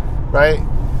 right?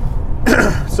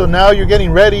 So now you're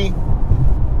getting ready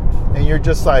and you're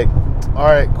just like, all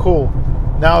right, cool.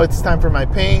 Now it's time for my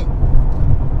paint.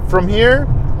 From here,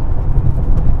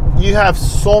 you have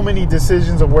so many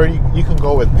decisions of where you can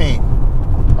go with paint.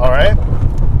 All right?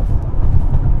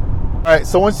 All right,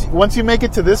 so once you make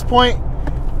it to this point,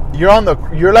 you're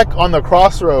like on the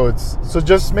crossroads. So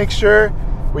just make sure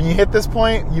when you hit this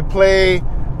point, you play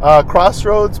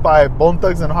Crossroads by Bone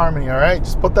Thugs and Harmony. All right,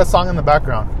 just put that song in the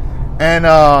background. And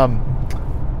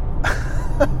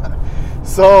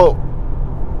so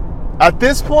at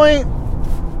this point,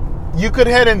 you could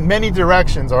head in many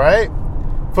directions. All right,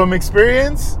 from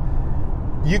experience,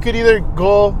 you could either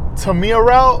go Tamiya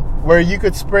route where you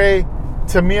could spray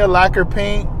Tamiya lacquer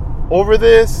paint over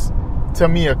this,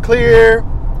 Tamiya clear,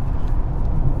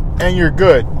 and you're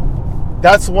good.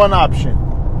 That's one option.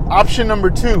 Option number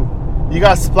 2, you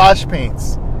got splash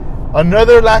paints.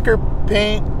 Another lacquer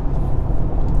paint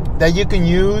that you can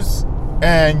use,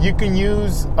 and you can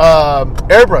use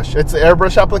airbrush. It's an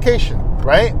airbrush application,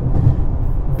 right?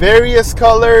 Various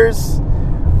colors,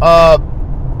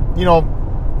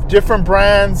 different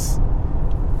brands,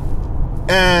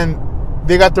 and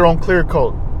they got their own clear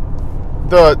coat.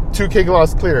 The 2K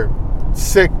Gloss clear,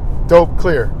 sick, dope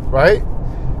clear, right?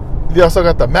 They also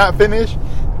got the matte finish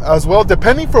as well,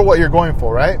 depending for what you're going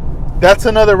for, right? That's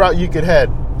another route you could head,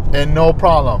 and no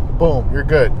problem. Boom, you're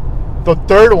good. The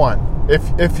third one,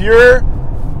 if you're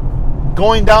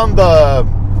going down the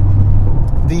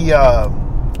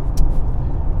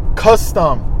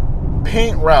custom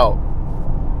paint route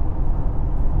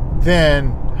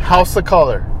than House of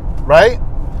Color, right?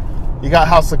 You got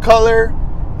House of Color,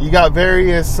 you got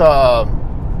various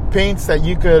paints that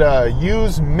you could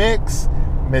use, mix,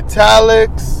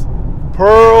 metallics,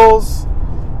 pearls.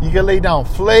 You can lay down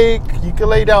flake, you can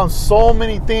lay down so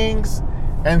many things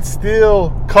and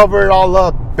still cover it all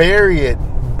up, bury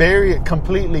it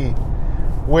completely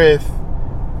with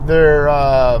their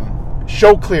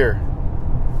show clear.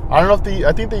 I don't know if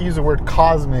I think they use the word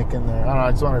cosmic in there. I don't know,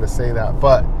 I just wanted to say that.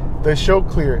 But the show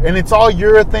clear. And it's all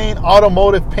urethane,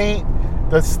 automotive paint,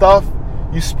 the stuff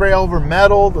you spray over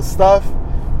metal, the stuff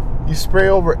you spray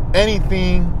over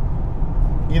anything.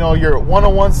 You know, your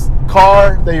one-on-one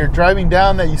car that you're driving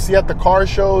down that you see at the car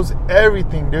shows,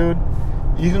 everything, dude.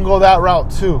 You can go that route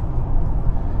too.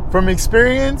 From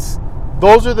experience,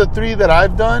 those are the 3 that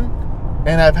I've done,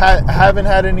 and haven't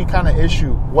had any kind of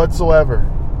issue whatsoever.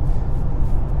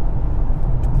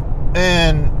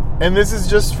 And this is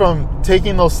just from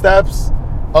taking those steps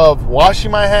of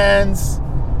washing my hands,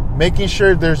 making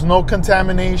sure there's no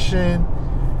contamination,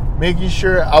 making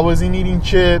sure I wasn't eating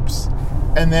chips.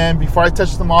 And then before I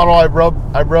touch the model, I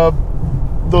rub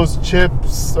those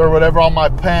chips or whatever on my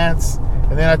pants,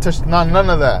 and then I touch none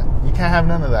of that. You can't have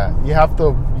none of that. You have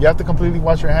to completely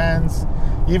wash your hands.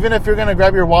 Even if you're gonna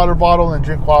grab your water bottle and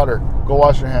drink water, go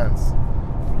wash your hands.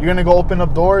 You're gonna go open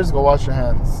up doors, go wash your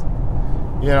hands.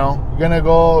 You know, you're gonna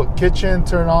go kitchen,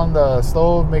 turn on the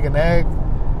stove, make an egg,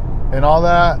 and all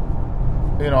that.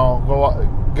 You know,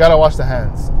 gotta wash the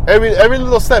hands. Every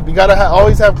little step, you gotta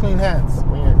always have clean hands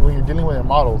when you're dealing with your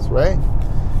models, right?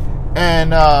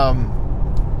 And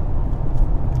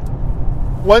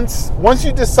once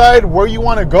you decide where you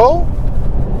want to go,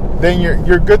 then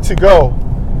you're good to go.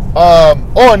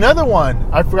 Another one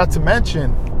I forgot to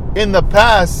mention in the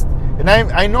past, and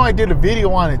I know I did a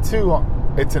video on it too.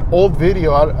 It's an old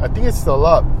video. I think it's still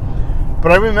up.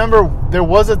 But I remember there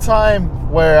was a time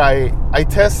where I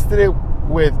tested it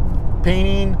with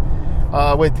painting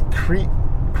with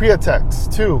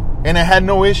Createx too, and it had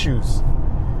no issues.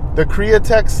 The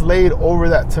Createx laid over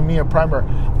that Tamiya primer.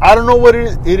 I don't know what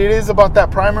it is about that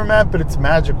primer, man, but it's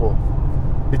magical.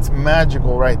 It's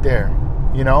magical right there,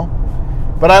 you know?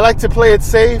 But I like to play it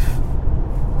safe.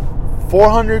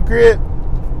 400 grit,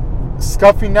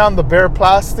 scuffing down the bare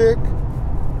plastic.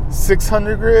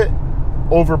 600 grit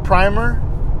over primer.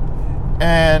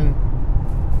 And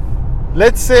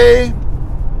let's say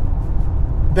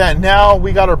that now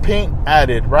we got our paint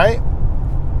added, right?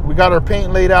 We got our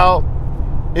paint laid out.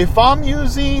 If I'm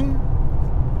using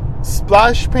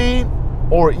splash paint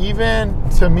or even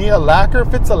Tamiya lacquer,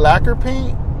 if it's a lacquer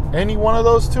paint, any one of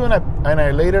those two, and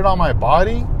I laid it on my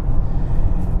body,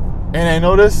 and I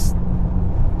noticed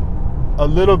a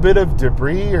little bit of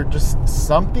debris or just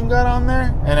something got on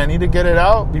there, and I need to get it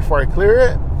out before I clear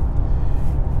it,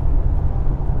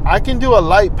 I can do a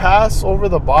light pass over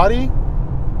the body.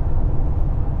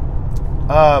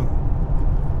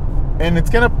 And it's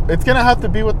gonna have to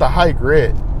be with the high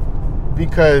grit,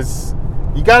 because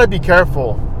you got to be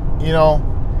careful. You know,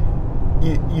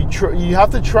 you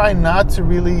have to try not to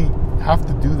really have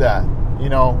to do that. You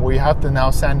know, where you have to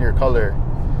now sand your color,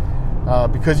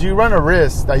 because you run a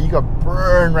risk that you could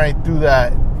burn right through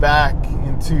that back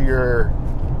into your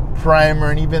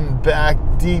primer, and even back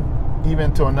deep,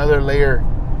 even to another layer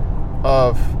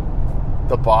of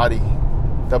the body,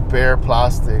 the bare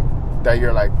plastic. That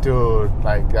you're like, dude,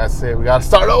 like that's it. We gotta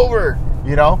start over.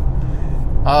 You know,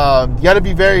 you gotta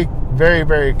be very, very,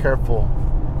 very careful.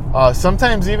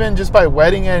 Sometimes even just by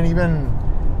wetting it, and even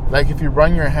like if you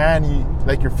run your hand,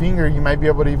 like your finger, you might be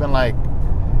able to even like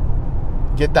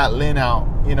get that lint out.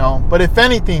 You know, but if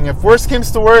anything, if worst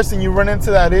comes to worst, and you run into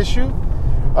that issue,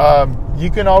 you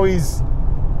can always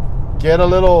get a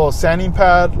little sanding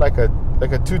pad, like a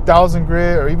 2000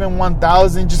 grit or even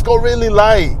 1000. Just go really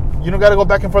light. You don't got to go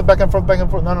back and forth, back and forth, back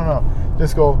and forth. No.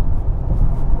 Just go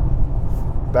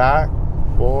back,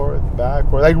 forth,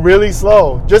 like really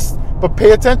slow. But pay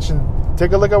attention.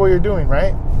 Take a look at what you're doing,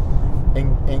 right?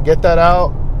 And get that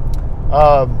out.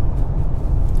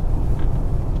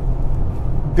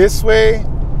 This way,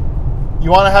 you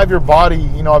want to have your body,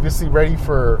 you know, obviously ready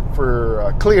for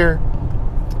clear.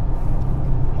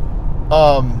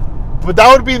 But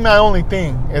that would be my only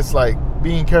thing. It's like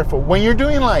being careful when you're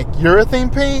doing like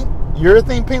urethane paint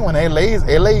when it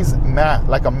lays matte,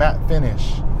 like a matte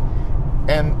finish,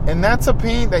 and that's a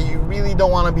paint that you really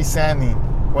don't want to be sanding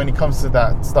when it comes to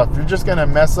that stuff. You're just gonna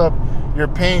mess up your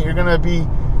paint. You're gonna be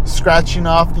scratching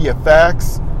off the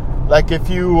effects. Like if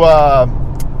you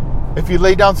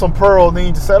lay down some pearl, then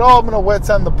you just said, oh, I'm gonna wet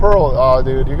sand the pearl. Oh,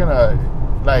 dude, you're gonna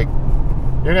like,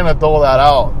 you're gonna dole that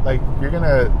out. Like, you're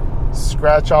gonna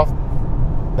scratch off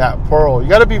that pearl. You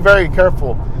got to be very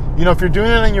careful. You know, if you're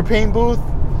doing it in your paint booth,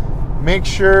 make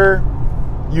sure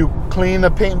you clean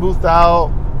the paint booth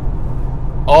out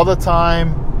all the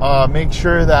time. Make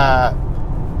sure that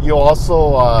you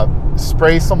also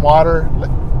spray some water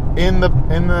in the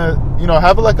you know,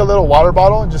 have like a little water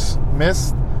bottle and just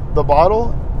mist the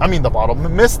bottle.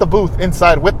 Mist the booth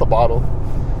inside with the bottle.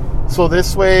 So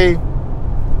this way,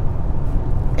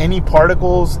 any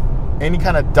particles, any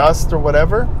kind of dust or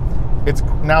whatever, it's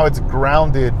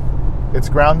grounded. It's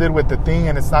grounded with the thing,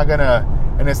 and it's not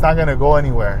gonna go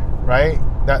anywhere, right?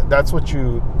 That's what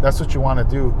you want to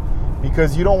do,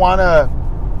 because you don't want to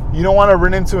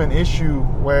run into an issue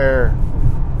where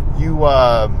you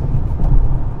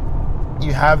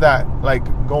have that like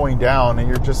going down, and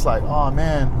you're just like, oh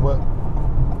man,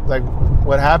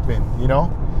 what happened? You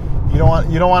know, you don't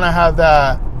want to have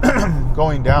that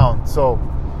going down. So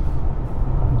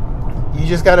you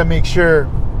just got to make sure,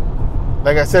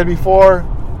 like I said before,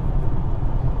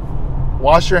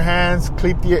 wash your hands,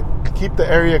 keep the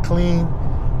area clean.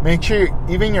 Make sure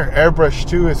even your airbrush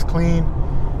too is clean,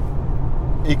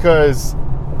 because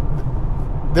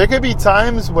there could be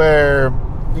times where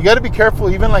you got to be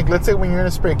careful. Even like, let's say when you're going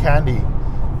to spray candy,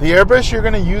 the airbrush you're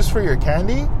going to use for your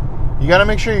candy, you got to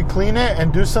make sure you clean it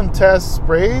and do some test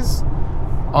sprays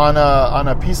on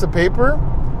a piece of paper.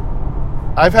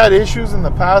 I've had issues in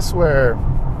the past where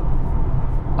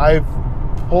I've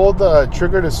pulled the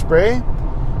trigger to spray,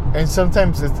 and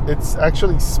sometimes it's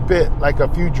actually spit like a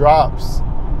few drops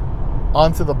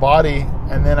onto the body,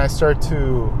 and then I start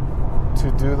to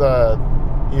do the,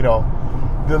 you know,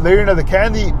 the layering of the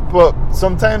candy. But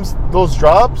sometimes those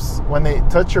drops, when they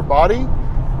touch your body,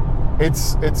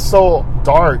 it's so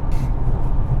dark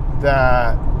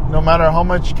that no matter how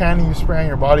much candy you spray on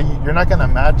your body, you're not gonna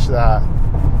match that.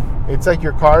 It's like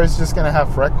your car is just gonna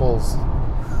have freckles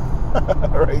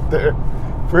right there,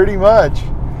 pretty much.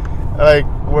 Like,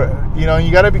 you know,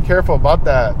 you got to be careful about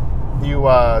that. You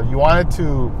want it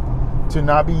to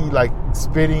not be like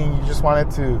spitting. You just want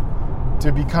it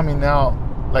to be coming out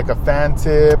like a fan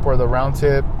tip or the round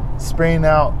tip, spraying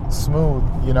out smooth.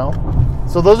 You know,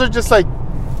 so those are just like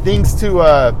things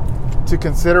to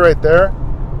consider right there.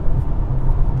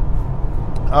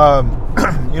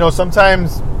 You know,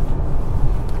 sometimes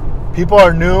people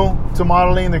are new to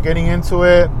modeling, they're getting into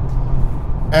it,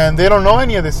 and they don't know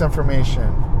any of this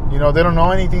information. You know, they don't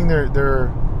know anything.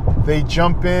 They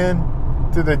jump in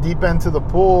to the deep end to the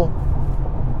pool,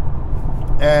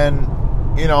 and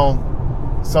you know,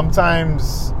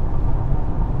 sometimes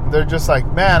they're just like,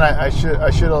 man, I should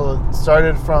have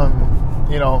started from,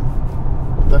 you know,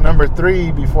 the number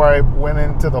 3 before I went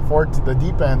into the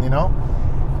deep end, you know,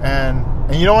 and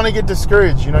you don't want to get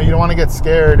discouraged. You know, you don't want to get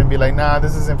scared and be like, nah,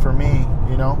 this isn't for me,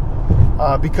 you know,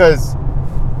 because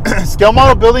scale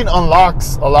model building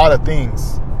unlocks a lot of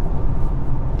things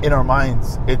in our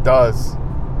minds. It does.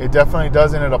 It definitely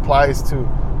does, and it applies to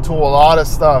a lot of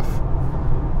stuff.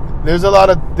 There's a lot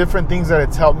of different things that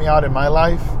it's helped me out in my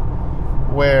life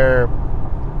where,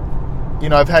 you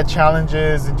know, I've had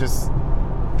challenges and just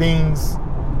things,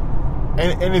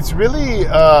 and it's really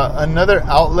another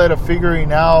outlet of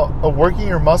figuring out, of working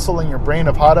your muscle and your brain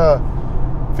of how to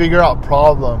figure out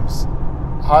problems,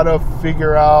 how to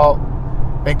figure out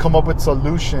and come up with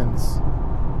solutions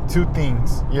to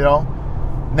things, you know.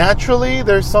 Naturally,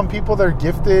 there's some people that are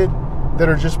gifted that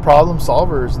are just problem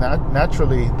solvers.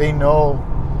 Naturally, they know,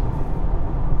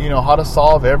 you know, how to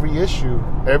solve every issue,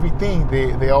 everything.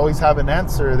 They always have an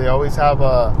answer. They always have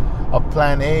a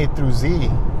plan A through Z,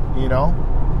 you know.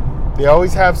 They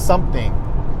always have something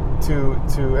to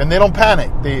and they don't panic.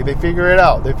 They figure it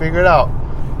out.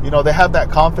 You know, they have that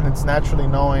confidence naturally,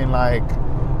 knowing like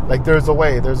there's a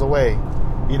way,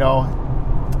 you know.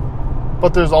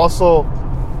 But there's also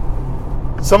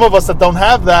some of us that don't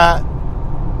have that,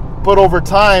 but over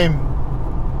time,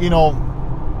 you know,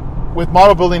 with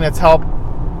model building, it's helped,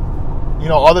 you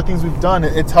know, all the things we've done,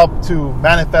 it's helped to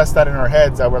manifest that in our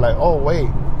heads, that we're like, oh wait,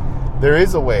 there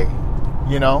is a way,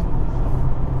 you know.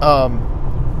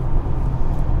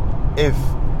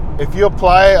 If you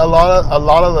apply a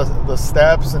lot of the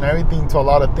steps and everything to a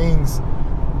lot of things,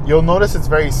 you'll notice it's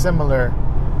very similar.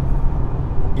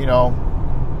 You know,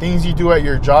 things you do at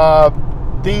your job,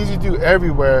 things you do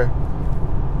everywhere.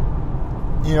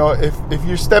 You know, if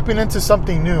you're stepping into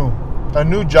something new, a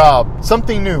new job,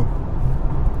 something new.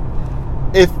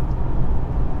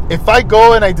 If I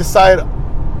go and I decide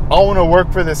I want to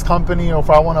work for this company, or if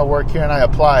I want to work here and I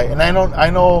apply, and I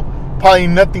know probably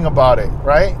nothing about it,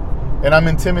 right? and I'm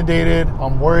intimidated,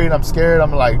 I'm worried, I'm scared.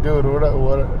 I'm like, dude,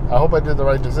 what, I hope I did the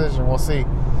right decision. We'll see.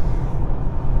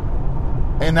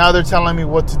 And now they're telling me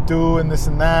what to do and this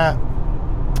and that.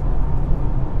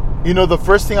 You know, the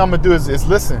first thing I'm going to do is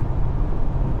listen,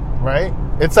 right?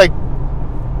 It's like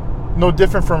no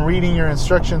different from reading your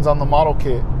instructions on the model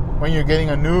kit when you're getting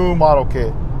a new model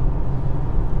kit.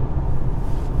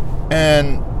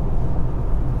 And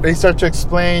they start to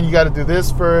explain, you got to do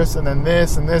this first, and then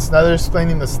this and this. Now they're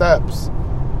explaining the steps.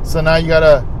 So now you got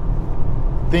to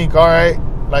think, all right,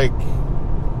 like,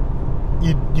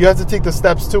 you have to take the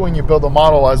steps too when you build a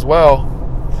model as well.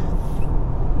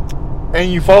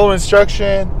 And you follow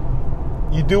instruction,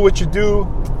 you do what you do,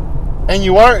 and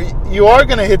you are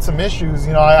going to hit some issues.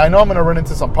 You know, I know I'm going to run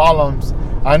into some problems.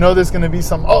 I know there's going to be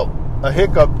a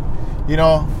hiccup, you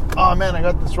know, oh man, I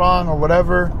got this wrong or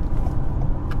whatever.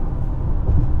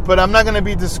 But I'm not going to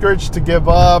be discouraged to give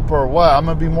up or what. I'm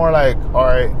going to be more like, all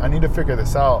right, I need to figure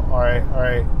this out. All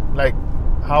right. Like,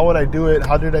 how would I do it?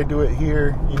 How did I do it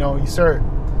here? You know, you start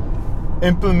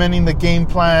implementing the game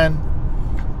plan,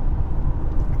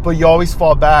 but you always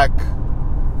fall back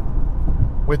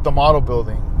with the model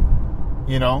building,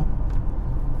 you know?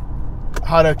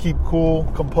 How to keep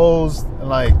cool, composed, and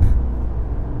like,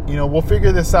 you know, we'll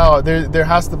figure this out. There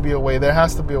has to be a way. There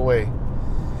has to be a way.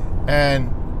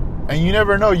 And you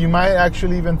never know. You might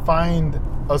actually even find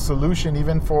a solution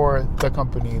even for the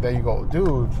company that you go,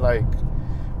 dude, like,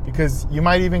 because you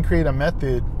might even create a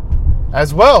method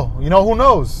as well. You know, who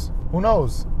knows?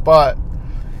 But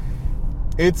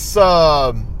it's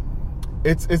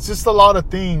just a lot of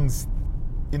things,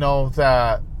 you know,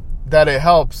 that it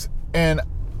helps. And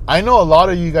I know a lot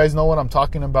of you guys know what I'm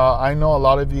talking about. I know a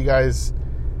lot of you guys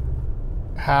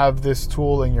have this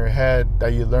tool in your head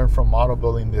that you learn from model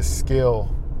building, this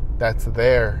skill that's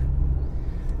there.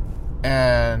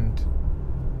 And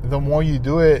the more you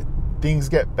do it, things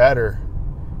get better,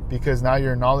 because now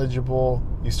you're knowledgeable.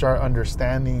 You start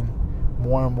understanding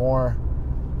more and more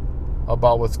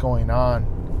about what's going on.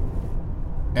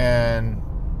 And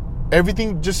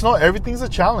everything's a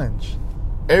challenge.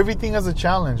 Everything is a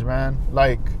challenge, man.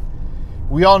 Like,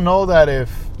 we all know that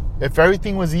if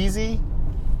everything was easy,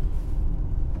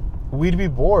 we'd be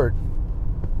bored.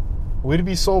 We'd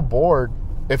be so bored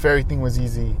if everything was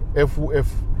easy. If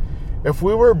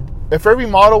every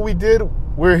model we did,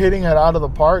 we're hitting it out of the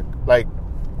park, like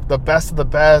the best of the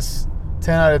best,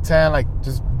 10 out of 10, like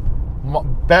just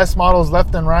best models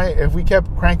left and right. If we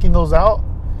kept cranking those out,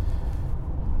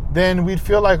 then we'd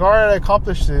feel like, all right, I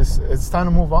accomplished this. It's time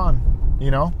to move on,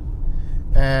 you know?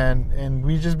 And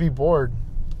we'd just be bored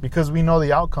because we know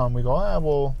the outcome. We go,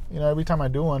 well, you know, every time I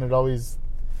do one, it always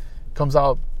comes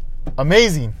out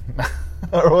amazing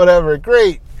or whatever,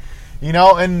 great, you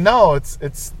know. And no, it's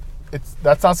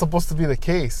that's not supposed to be the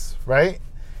case, right?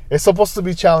 It's supposed to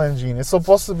be challenging. It's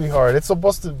supposed to be hard. It's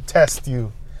supposed to test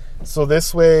you, so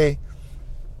this way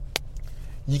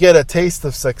you get a taste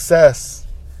of success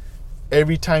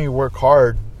every time you work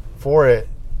hard for it,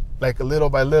 like little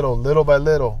by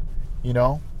little, you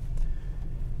know.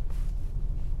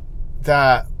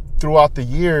 That throughout the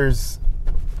years,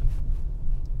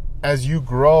 as you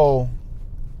grow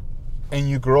and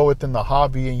you grow within the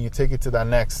hobby and you take it to that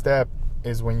next step,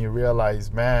 is when you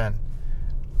realize, man,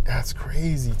 that's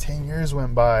crazy. 10 years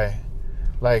went by.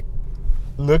 Like,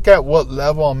 look at what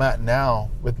level I'm at now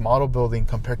with model building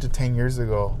compared to 10 years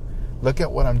ago. Look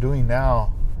at what I'm doing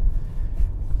now.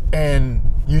 And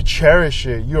you cherish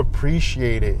it. You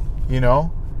appreciate it, you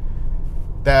know?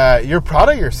 That you're proud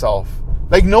of yourself.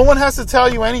 Like, no one has to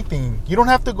tell you anything. You don't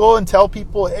have to go and tell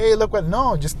people, hey, look what...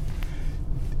 No, just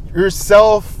your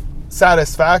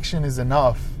self-satisfaction is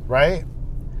enough, right?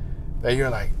 That you're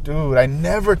like, dude, I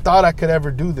never thought I could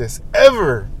ever do this.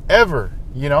 Ever,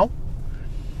 you know?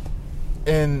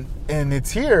 And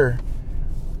it's here.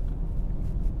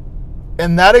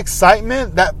 And that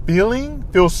excitement, that feeling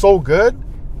feels so good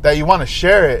that you want to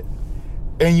share it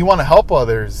and you want to help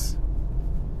others.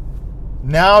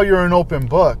 Now you're an open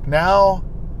book. Now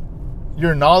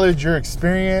your knowledge, your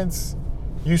experience,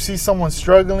 you see someone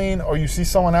struggling or you see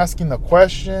someone asking the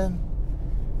question,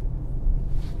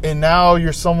 and now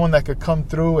you're someone that could come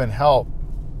through and help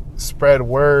spread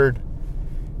word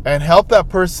and help that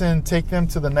person take them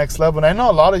to the next level. And I know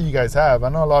a lot of you guys have. I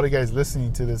know a lot of you guys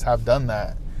listening to this have done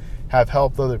that, have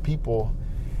helped other people.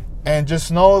 And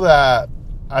just know that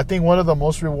I think one of the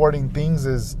most rewarding things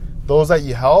is those that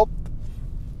you help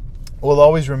will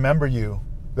always remember you.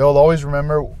 They'll always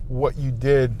remember what you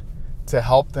did to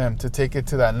help them to take it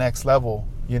to that next level,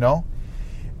 you know?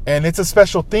 And it's a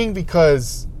special thing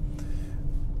because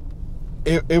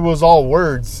it was all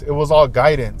words. It was all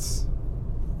guidance.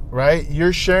 right?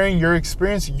 You're sharing your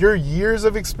experience, your years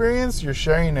of experience. You're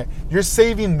sharing it. You're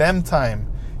saving them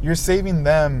time. You're saving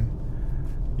them,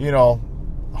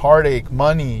 heartache,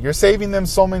 money. You're saving them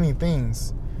so many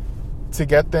things to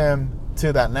get them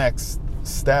to that next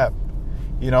step,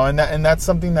 and that's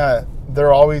something that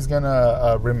they're always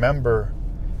gonna remember,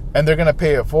 and they're gonna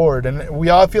pay it forward. And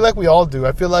I feel like we all do.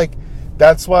 I feel like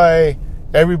that's why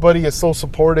everybody is so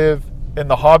supportive in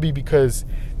the hobby, because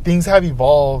things have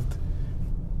evolved.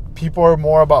 People are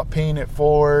more about paying it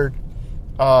forward.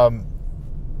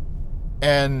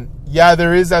 And yeah,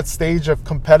 there is that stage of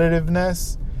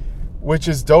competitiveness, which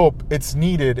is dope. It's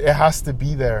needed. It has to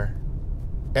be there.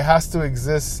 It has to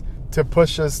exist to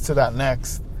push us to that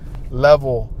next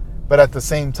level. But at the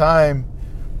same time,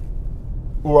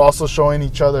 we're also showing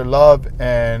each other love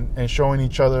and showing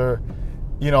each other,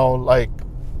 like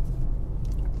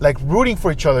rooting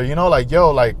for each other,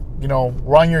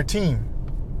 we're on your team,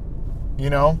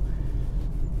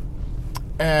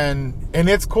 and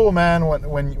it's cool, man,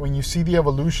 when you see the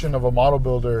evolution of a model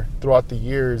builder throughout the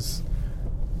years,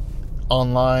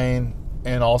 online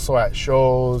and also at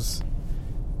shows,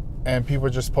 and people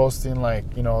just posting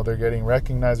they're getting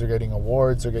recognized, they're getting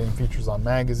awards, they're getting features on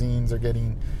magazines, they're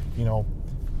getting,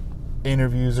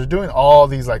 interviews, they're doing all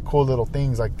these cool little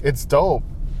things. It's dope.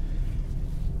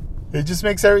 It just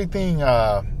makes everything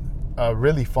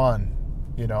really fun,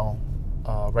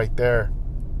 right there.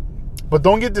 But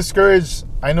don't get discouraged.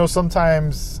 I know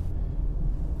sometimes,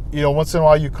 once in a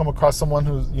while you come across someone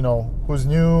who's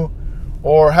new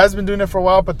or has been doing it for a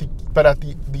while, but at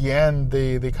the end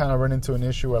they kind of run into an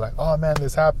issue where oh man,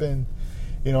 this happened,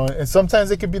 and sometimes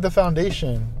it could be the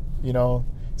foundation,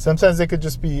 sometimes it could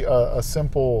just be a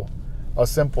simple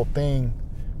thing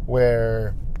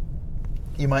where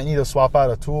you might need to swap out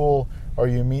a tool, or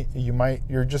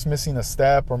you're just missing a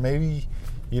step, or maybe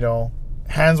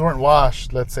hands weren't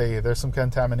washed. Let's say there's some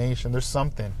contamination, there's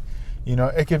something,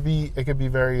 it could be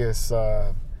various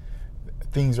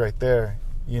things right there.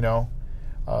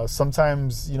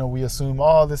 Sometimes we assume,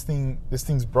 this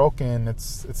thing's broken,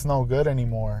 it's no good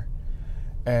anymore,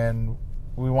 and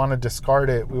we want to discard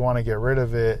it, we want to get rid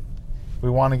of it, we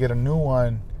want to get a new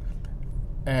one.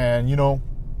 And you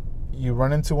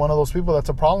run into one of those people that's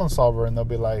a problem solver, and they'll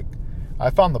be like, I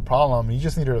found the problem, you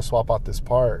just needed to swap out this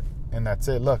part, and that's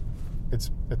it. Look, it's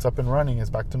up and running,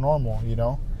 it's back to normal. You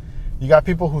got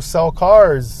people who sell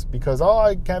cars because,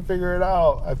 I can't figure it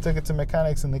out, I took it to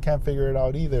mechanics and they can't figure it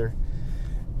out either,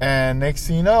 and next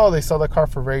thing you know, they sell the car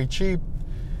for very cheap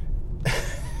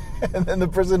and then the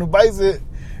person who buys it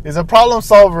is a problem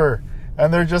solver,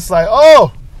 and they're just like,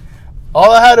 all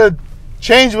I had to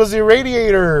change was the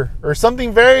radiator or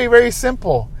something very, very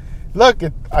simple. Look,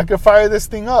 I could fire this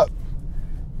thing up.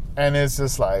 And it's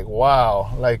just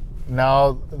wow.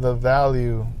 Now the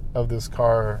value of this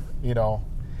car, they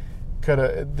could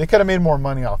have made more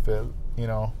money off it.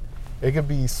 It could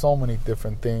be so many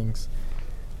different things.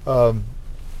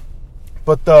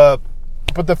 But the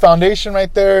foundation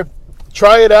right there,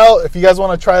 try it out. If you guys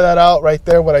want to try that out right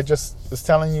there, what I just was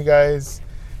telling you guys,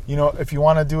 if you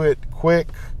want to do it quick,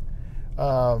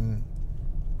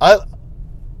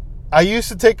 I used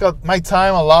to take my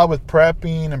time a lot with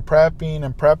prepping,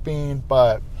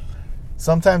 but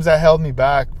sometimes that held me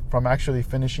back from actually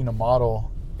finishing a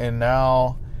model. And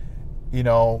now,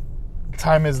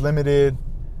 time is limited,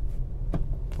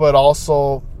 but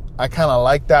also I kind of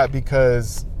like that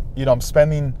because, I'm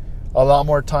spending a lot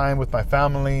more time with my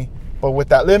family, but with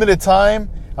that limited time,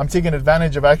 I'm taking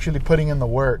advantage of actually putting in the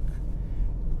work,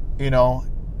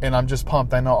 and I'm just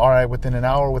pumped. I know, all right, within an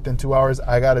hour, within 2 hours,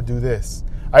 I got to do this.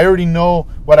 I already know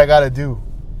what I got to do,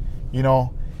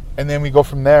 and then we go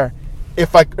from there.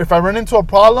 If I run into a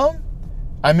problem,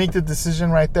 I make the decision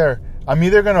right there. I'm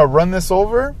either going to run this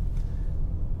over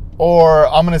or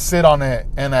I'm going to sit on it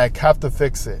and I have to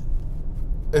fix it.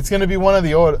 It's going to be one or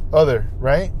the other,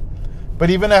 right? But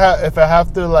even if I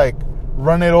have to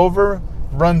run it over,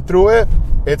 run through it,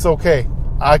 it's okay.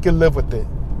 I can live with it,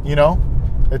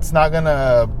 It's not going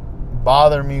to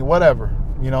bother me, whatever,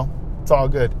 It's all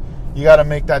good. You got to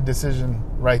make that decision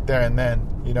right there and then,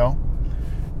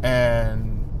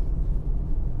 And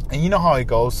you know how it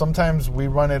goes. Sometimes we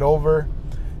run it over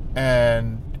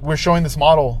and we're showing this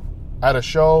model at a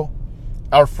show.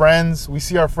 We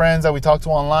see our friends that we talk to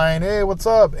online. Hey, what's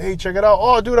up? Hey, check it out.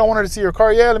 Oh, dude, I wanted to see your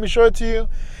car. Yeah, let me show it to you.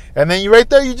 And then you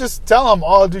just tell them,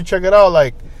 oh, dude, check it out.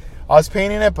 I was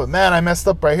painting it, but man, I messed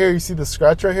up right here. You see the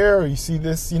scratch right here? Or you see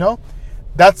this,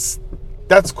 That's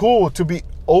cool to be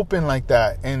open like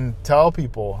that and tell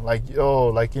people and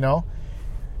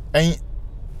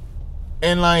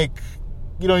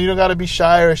you don't got to be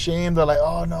shy or ashamed or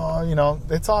oh no,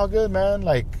 it's all good, man.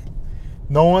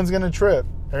 no one's going to trip.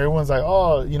 Everyone's like,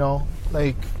 oh,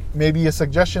 like maybe a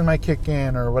suggestion might kick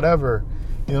in or whatever.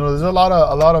 There's a lot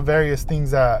of various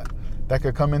things that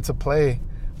could come into play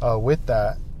with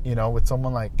that, with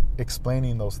someone like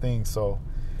explaining those things. So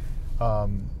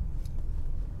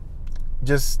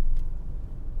just,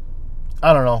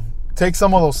 I don't know, take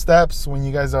some of those steps when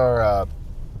you guys are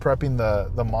prepping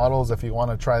the models, if you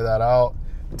want to try that out,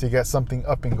 to get something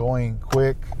up and going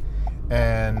quick.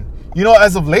 And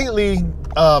as of lately,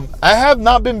 I have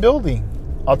not been building.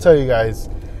 I'll tell you guys,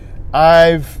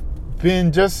 I've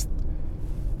been just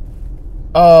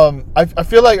I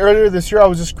feel like earlier this year I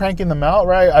was just cranking them out,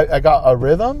 right? I got a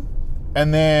rhythm,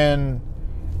 and then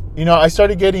I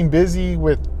started getting busy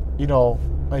with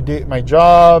my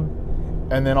job,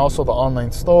 and then also the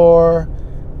online store,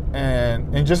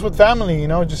 and just with family,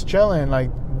 just chilling, like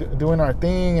doing our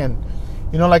thing. And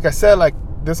like I said, like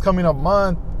this coming up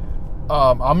month,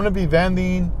 I'm gonna be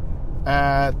vending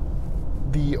at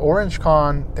the Orange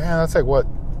Con. Damn, that's like what,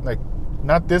 like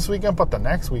not this weekend, but the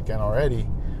next weekend already,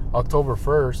 October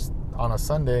 1st on a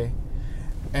Sunday.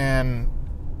 And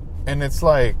it's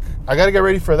like I gotta get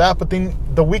ready for that. But then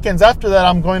the weekends after that,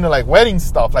 I'm going to like wedding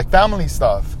stuff, like family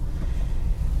stuff.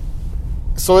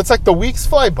 So it's like the weeks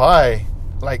fly by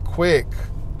like quick,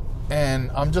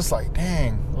 and I'm just like,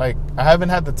 dang, like I haven't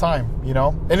had the time,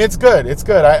 and it's good.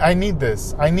 I need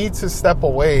this. I need to step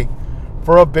away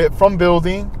for a bit from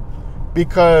building,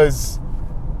 because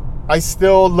I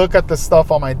still look at the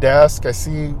stuff on my desk. I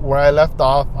see where I left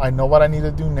off. I know what I need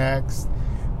to do next,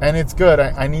 and it's good.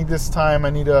 I need this time.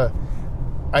 I need to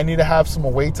have some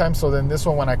away time. So then this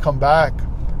one, when I come back,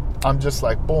 I'm just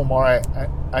like, boom, all right,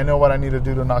 I know what I need to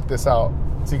do to knock this out,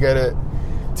 to get it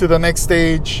to the next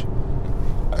stage.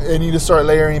 I need to start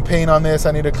layering paint on this.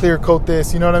 I need to clear coat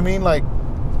this. You know what I mean? Like,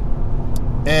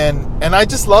 and I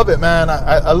just love it, man.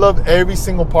 I love every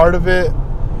single part of it.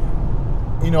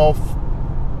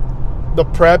 The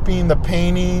prepping, the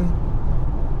painting,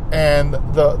 and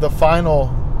the final,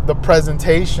 the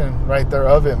presentation right there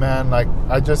of it, man. Like,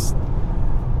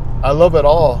 I love it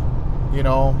all.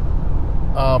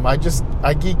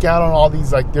 I geek out on all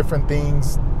these like different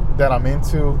things that I'm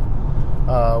into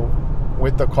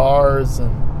with the cars,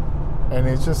 and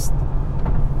it's just,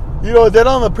 then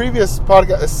on the previous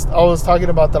podcast I was talking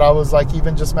about that I was like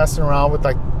even just messing around with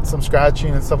like some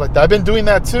scratching and stuff like that. I've been doing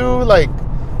that too. Like,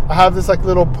 I have this like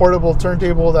little portable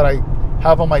turntable that I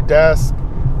have on my desk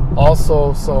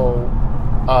also, so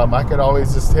I could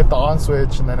always just hit the on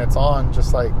switch and then it's on,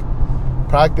 just like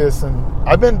practice. And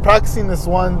I've been practicing this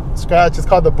one scratch. It's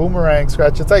called the boomerang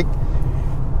scratch. It's like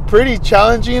pretty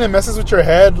challenging. It messes with your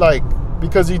head, like,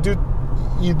 because you do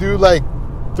like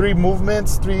 3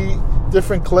 movements, 3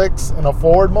 different clicks in a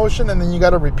forward motion, and then you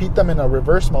got to repeat them in a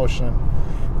reverse motion.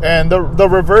 And the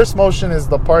reverse motion is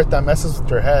the part that messes with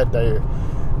your head,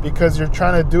 because you're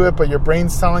trying to do it, but your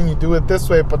brain's telling you do it this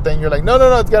way, but then you're like, no,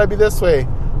 it's got to be this way.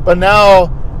 But now,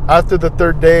 after the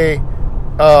 3rd day,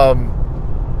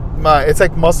 it's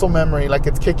like muscle memory, like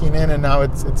it's kicking in, and now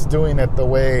it's doing it the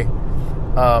way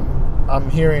I'm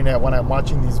hearing it when I'm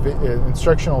watching these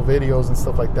instructional videos and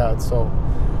stuff like that. So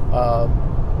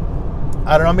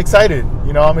I don't know, I'm excited.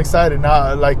 I'm excited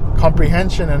now, like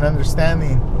comprehension and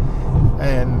understanding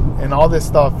and all this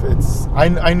stuff.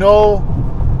 I know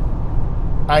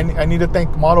I need to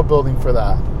thank model building for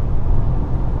that,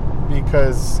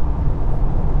 because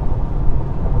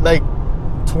like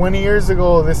 20 years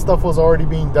ago this stuff was already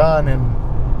being done, and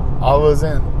I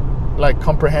wasn't like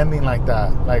comprehending like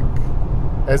that. Like,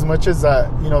 as much as that,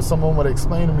 someone would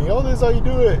explain to me, oh, this is how you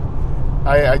do it,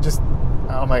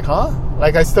 I'm like, huh?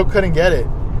 Like, I still couldn't get it.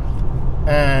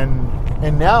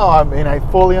 And now I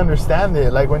fully understand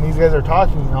it. Like, when these guys are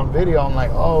talking on video, I'm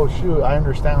like, oh shoot, I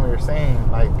understand what you're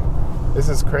saying. Like, this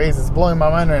is crazy. It's blowing my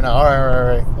mind right now. All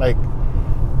right. Like,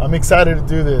 I'm excited to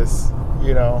do this,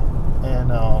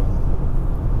 and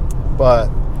but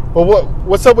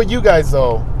what's up with you guys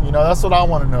though? That's what I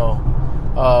want to know.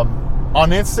 On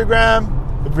Instagram,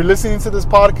 if you're listening to this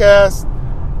podcast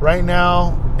right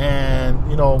now, and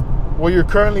what you're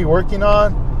currently working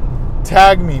on,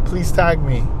 tag me. Please tag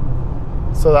me,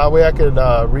 so that way I could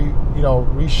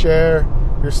reshare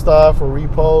your stuff or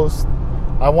repost.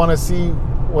 I want to see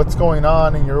what's going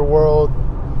on in your world,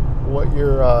 what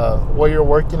you're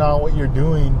working on, what you're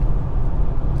doing.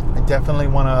 I definitely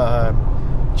want to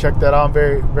check that out. I'm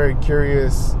very, very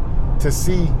curious to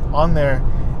see on there.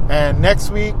 And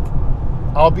next week,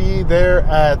 I'll be there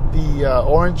at the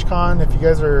Orange Con. If you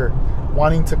guys are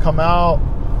wanting to come out,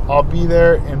 I'll be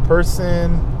there in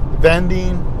person,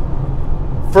 vending.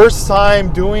 First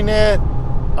time doing it.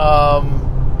 No,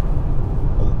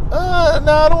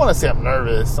 I don't want to say I'm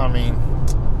nervous. I mean,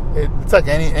 it's like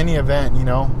any event, you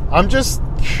know. I'm just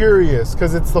curious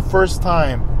because it's the first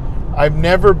time. I've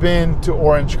never been to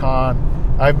Orange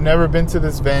Con. I've never been to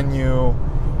this venue.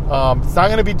 It's not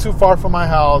going to be too far from my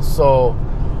house, so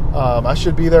I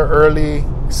should be there early,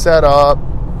 set up,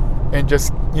 and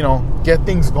just, you know, get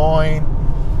things going,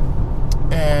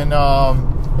 and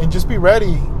just be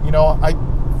ready. You know,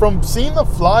 from seeing the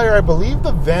flyer, I believe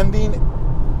the vending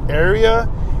area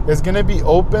is going to be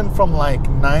open from like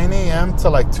 9 a.m. to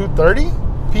like 2:30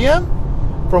 p.m.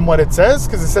 from what it says,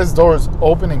 because it says doors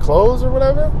open and close or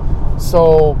whatever.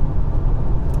 So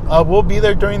we'll be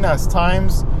there during those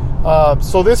times.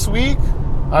 So this week,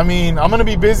 I mean, I'm going to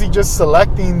be busy just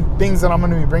selecting things that I'm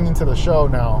going to be bringing to the show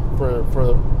now for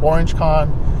Orange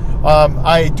Con.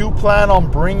 I do plan on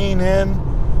bringing in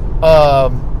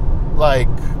like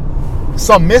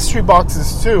some mystery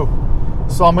boxes too.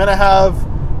 So I'm going to have,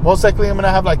 most likely I'm going to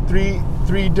have like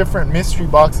three different mystery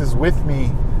boxes with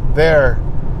me there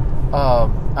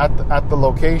at the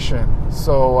location.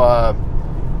 So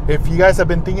if you guys have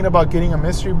been thinking about getting a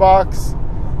mystery box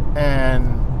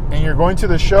and you're going to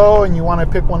the show and you want to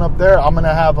pick one up there, I'm going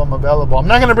to have them available. I'm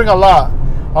not going to bring a lot.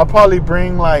 I'll probably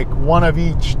bring like one of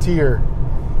each tier,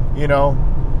 you know.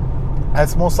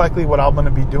 That's most likely what I'm going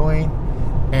to be doing.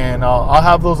 And I'll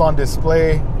have those on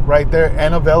display right there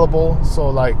and available. So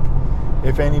like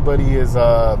if anybody is,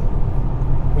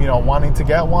 you know, wanting to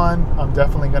get one, I'm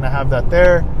definitely going to have that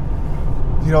there,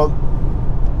 you know.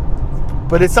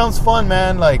 But it sounds fun,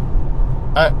 man. Like,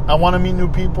 I want to meet new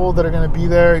people that are going to be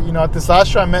there. You know, at this last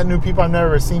show, I met new people I've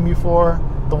never seen before,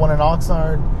 the one in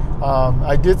Oxnard.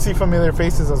 I did see familiar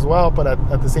faces as well, but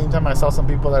at the same time, I saw some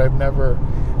people that I've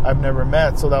never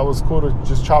met. So that was cool to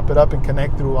just chop it up and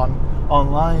connect through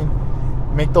online,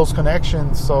 make those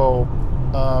connections. So,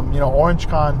 you know, Orange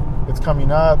Con, it's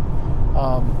coming up.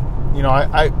 You know,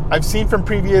 I've seen from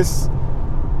previous,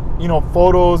 you know,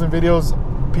 photos and videos,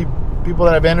 people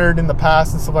that I've entered in the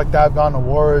past and stuff like that have gotten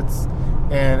awards.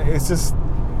 And it's just,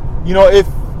 you know, if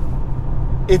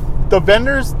the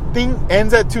vendors thing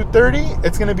ends at 2:30,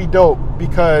 it's gonna be dope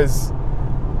because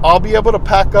I'll be able to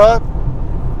pack up,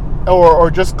 or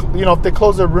just, you know, if they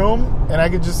close a room and I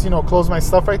can just, you know, close my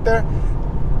stuff right there.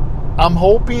 I'm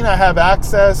hoping I have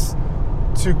access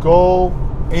to go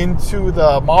into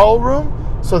the model room,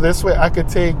 so this way I could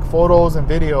take photos and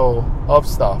video of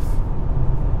stuff.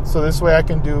 So this way I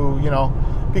can do, you know,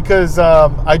 because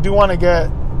I do want to get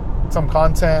some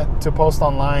content to post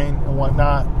online and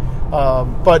whatnot.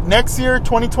 But next year,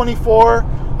 2024,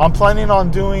 I'm planning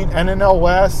on doing NNL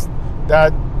West.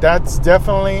 That's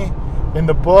definitely in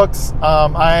the books.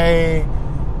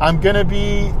 I'm gonna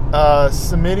be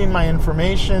submitting my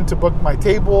information to book my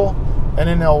table,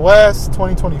 NNL West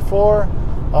 2024,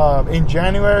 in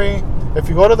January. If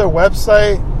you go to their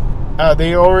website,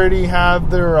 they already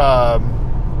have the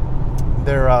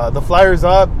flyers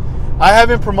up. I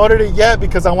haven't promoted it yet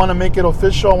because I want to make it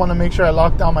official. I want to make sure I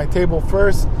lock down my table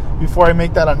first before I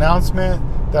make that announcement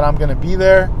that I'm going to be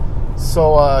there.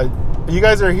 So you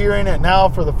guys are hearing it now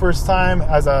for the first time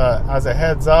as a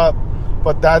heads up.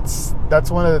 But that's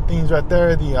one of the things right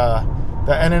there. The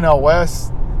NNL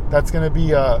West, that's going to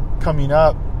be coming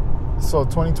up. So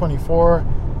 2024,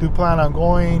 do plan on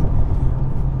going,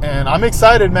 and I'm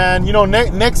excited, man. You know,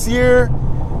 next year,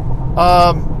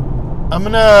 I'm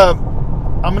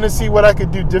gonna see what I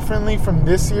could do differently from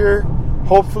this year.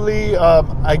 Hopefully,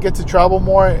 I get to travel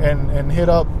more and hit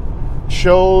up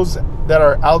shows that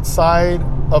are outside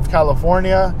of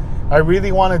California. I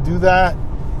really want to do that,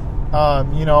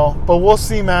 you know. But we'll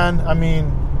see, man. I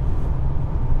mean,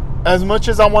 as much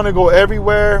as I want to go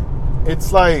everywhere,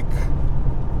 it's like,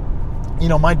 you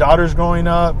know, my daughter's growing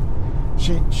up.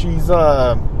 She's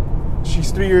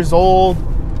 3 years old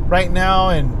right now,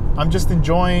 and I'm just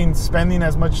enjoying spending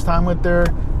as much time with her,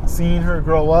 seeing her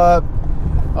grow up,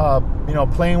 you know,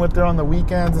 playing with her on the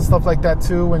weekends and stuff like that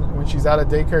too, when she's out of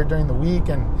daycare during the week.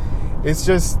 And it's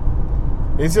just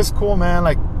cool, man.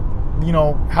 Like, you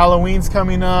know, Halloween's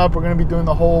coming up. We're going to be doing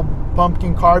the whole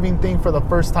pumpkin carving thing for the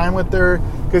first time with her,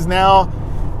 because now,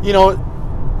 you know,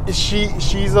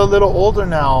 she's a little older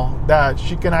now that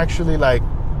she can actually like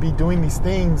be doing these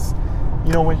things.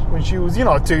 You know, when she was, you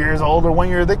know, 2 years old or 1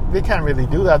 year, they can't really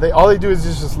do that. All they do is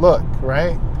just look,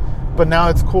 right? But now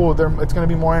it's cool. It's going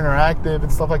to be more interactive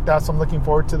and stuff like that. So I'm looking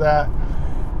forward to that.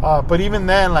 But even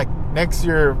then, like next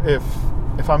year,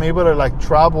 if I'm able to like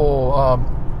travel,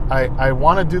 I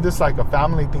want to do this like a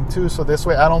family thing too. So this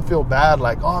way I don't feel bad.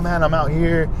 Like, oh man, I'm out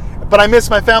here, but I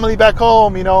miss my family back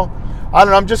home. You know, I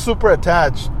don't know. I'm just super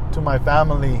attached to my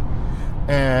family,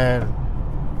 and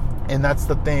that's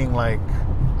the thing. Like,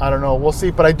 I don't know. We'll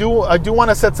see. But I do want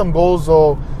to set some goals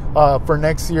though for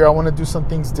next year. I want to do some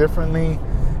things differently.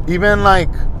 Even like,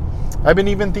 I've been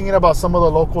even thinking about some of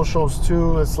the local shows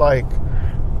too. It's like,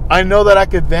 I know that I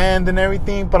could vend and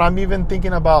everything, but I'm even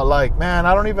thinking about like, man,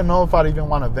 I don't even know if I'd even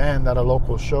want to vend at a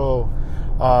local show.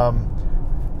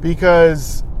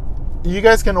 Because you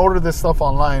guys can order this stuff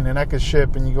online and I could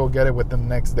ship and you go get it within the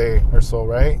next day or so,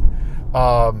 right?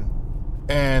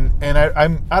 And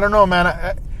I don't know,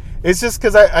 man. It's just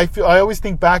because I always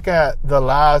think back at the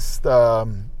last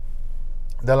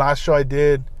show I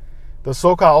did, the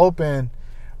SoCal Open.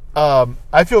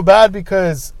 I feel bad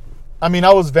because, I mean,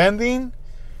 I was vending,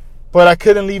 but I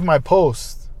couldn't leave my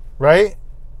post, right?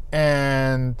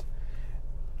 And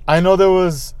I know there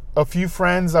was a few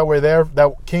friends that were there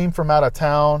that came from out of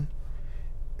town.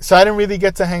 So I didn't really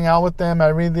get to hang out with them. I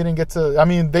really didn't get to, I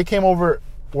mean, they came over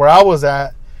where I was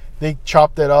at. They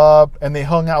chopped it up and they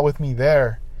hung out with me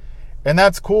there. And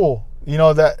that's cool, you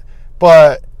know, that,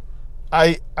 but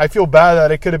I feel bad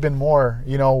that it could have been more.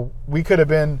 You know, we could have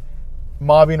been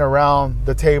mobbing around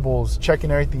the tables, checking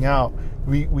everything out.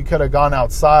 We could have gone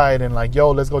outside and like,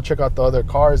 yo, let's go check out the other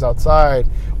cars outside.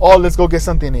 Oh, let's go get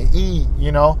something to eat,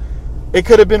 you know. It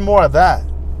could have been more of that,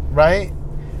 right?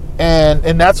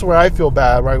 And that's where I feel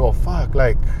bad, where I go, fuck,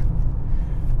 like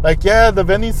yeah, the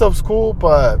vending stuff's cool,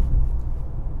 but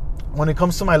when it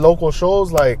comes to my local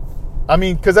shows, like, I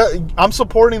mean, because I'm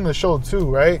supporting the show too,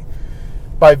 right?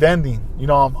 By vending, you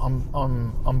know,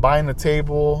 I'm buying a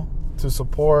table to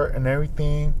support and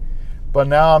everything, but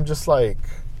now I'm just like,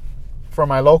 for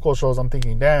my local shows, I'm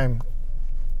thinking, damn,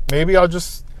 maybe I'll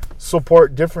just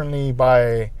support differently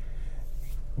by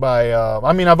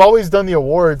I mean, I've always done the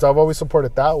awards, I've always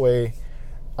supported that way,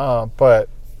 but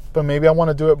maybe I want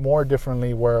to do it more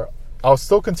differently, where I'll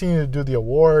still continue to do the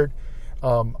award.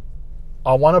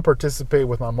 I want to participate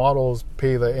with my models,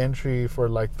 pay the entry for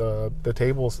like the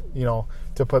tables, you know,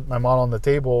 to put my model on the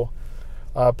table.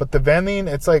 But the vending,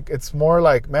 it's like, it's more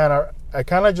like, man, I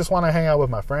kind of just want to hang out with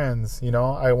my friends, you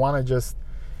know. I want to just,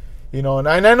 you know, and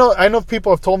I know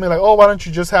people have told me like, oh, why don't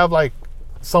you just have like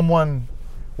someone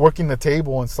working the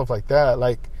table and stuff like that.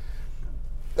 Like,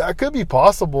 that could be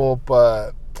possible,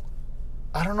 but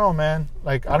I don't know, man.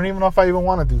 Like, I don't even know if I even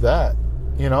want to do that,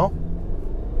 you know.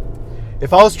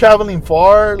 If I was traveling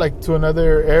far, like to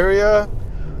another area,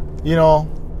 you know,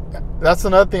 that's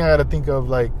another thing I got to think of.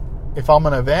 Like, if I'm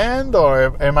gonna vend,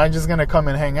 or am I just gonna come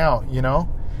and hang out, you know,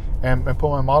 and put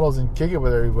my models and kick it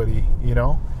with everybody, you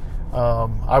know.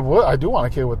 I do want to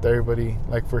kick it with everybody,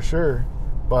 like, for sure,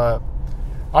 but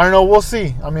I don't know. We'll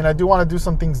see. I mean, I do want to do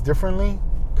some things differently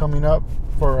coming up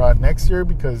for next year,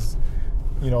 because,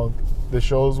 you know, the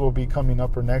shows will be coming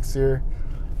up for next year.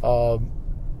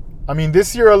 I mean,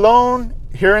 this year alone,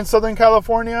 here in Southern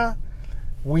California,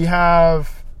 we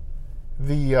have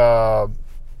the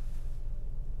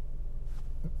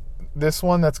this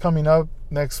one that's coming up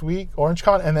next week,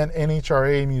 OrangeCon, and then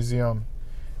NHRA Museum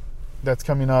that's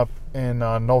coming up in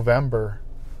November,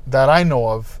 that I know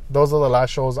of. Those are the last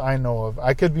shows I know of.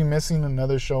 I could be missing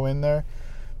another show in there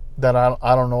that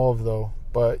I don't know of, though.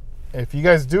 But if you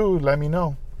guys do, let me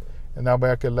know, and that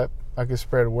way I could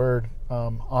spread word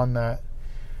on that.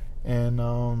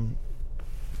 And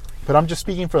but I'm just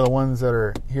speaking for the ones that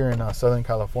are here in Southern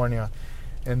California.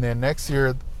 And then next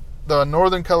year, the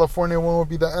Northern California one will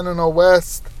be the NNO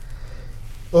West.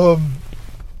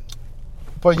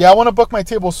 But yeah, I want to book my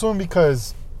table soon,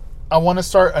 because I want to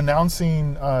start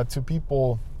announcing to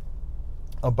people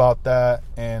about that,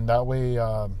 and that way,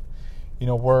 you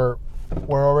know, we're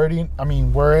already, I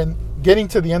mean, getting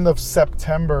to the end of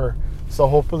September, so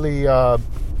hopefully,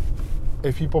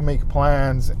 if people make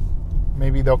plans,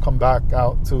 maybe they'll come back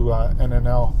out to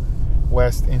NNL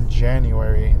West in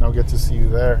January, and I'll get to see you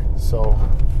there. So,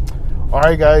 all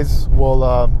right, guys. Well,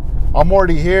 I'm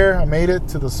already here. I made it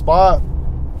to the spot.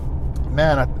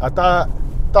 Man, I thought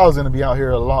I was gonna be out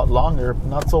here a lot longer.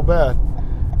 Not so bad.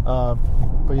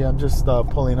 But yeah, I'm just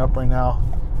pulling up right now.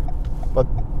 But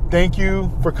thank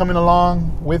you for coming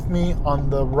along with me on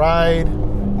the ride.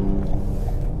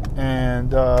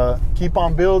 And keep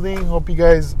on building. Hope you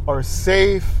guys are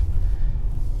safe.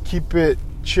 Keep it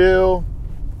chill.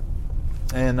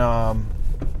 And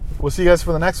we'll see you guys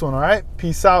for the next one, all right?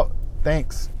 Peace out.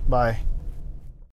 Thanks. Bye.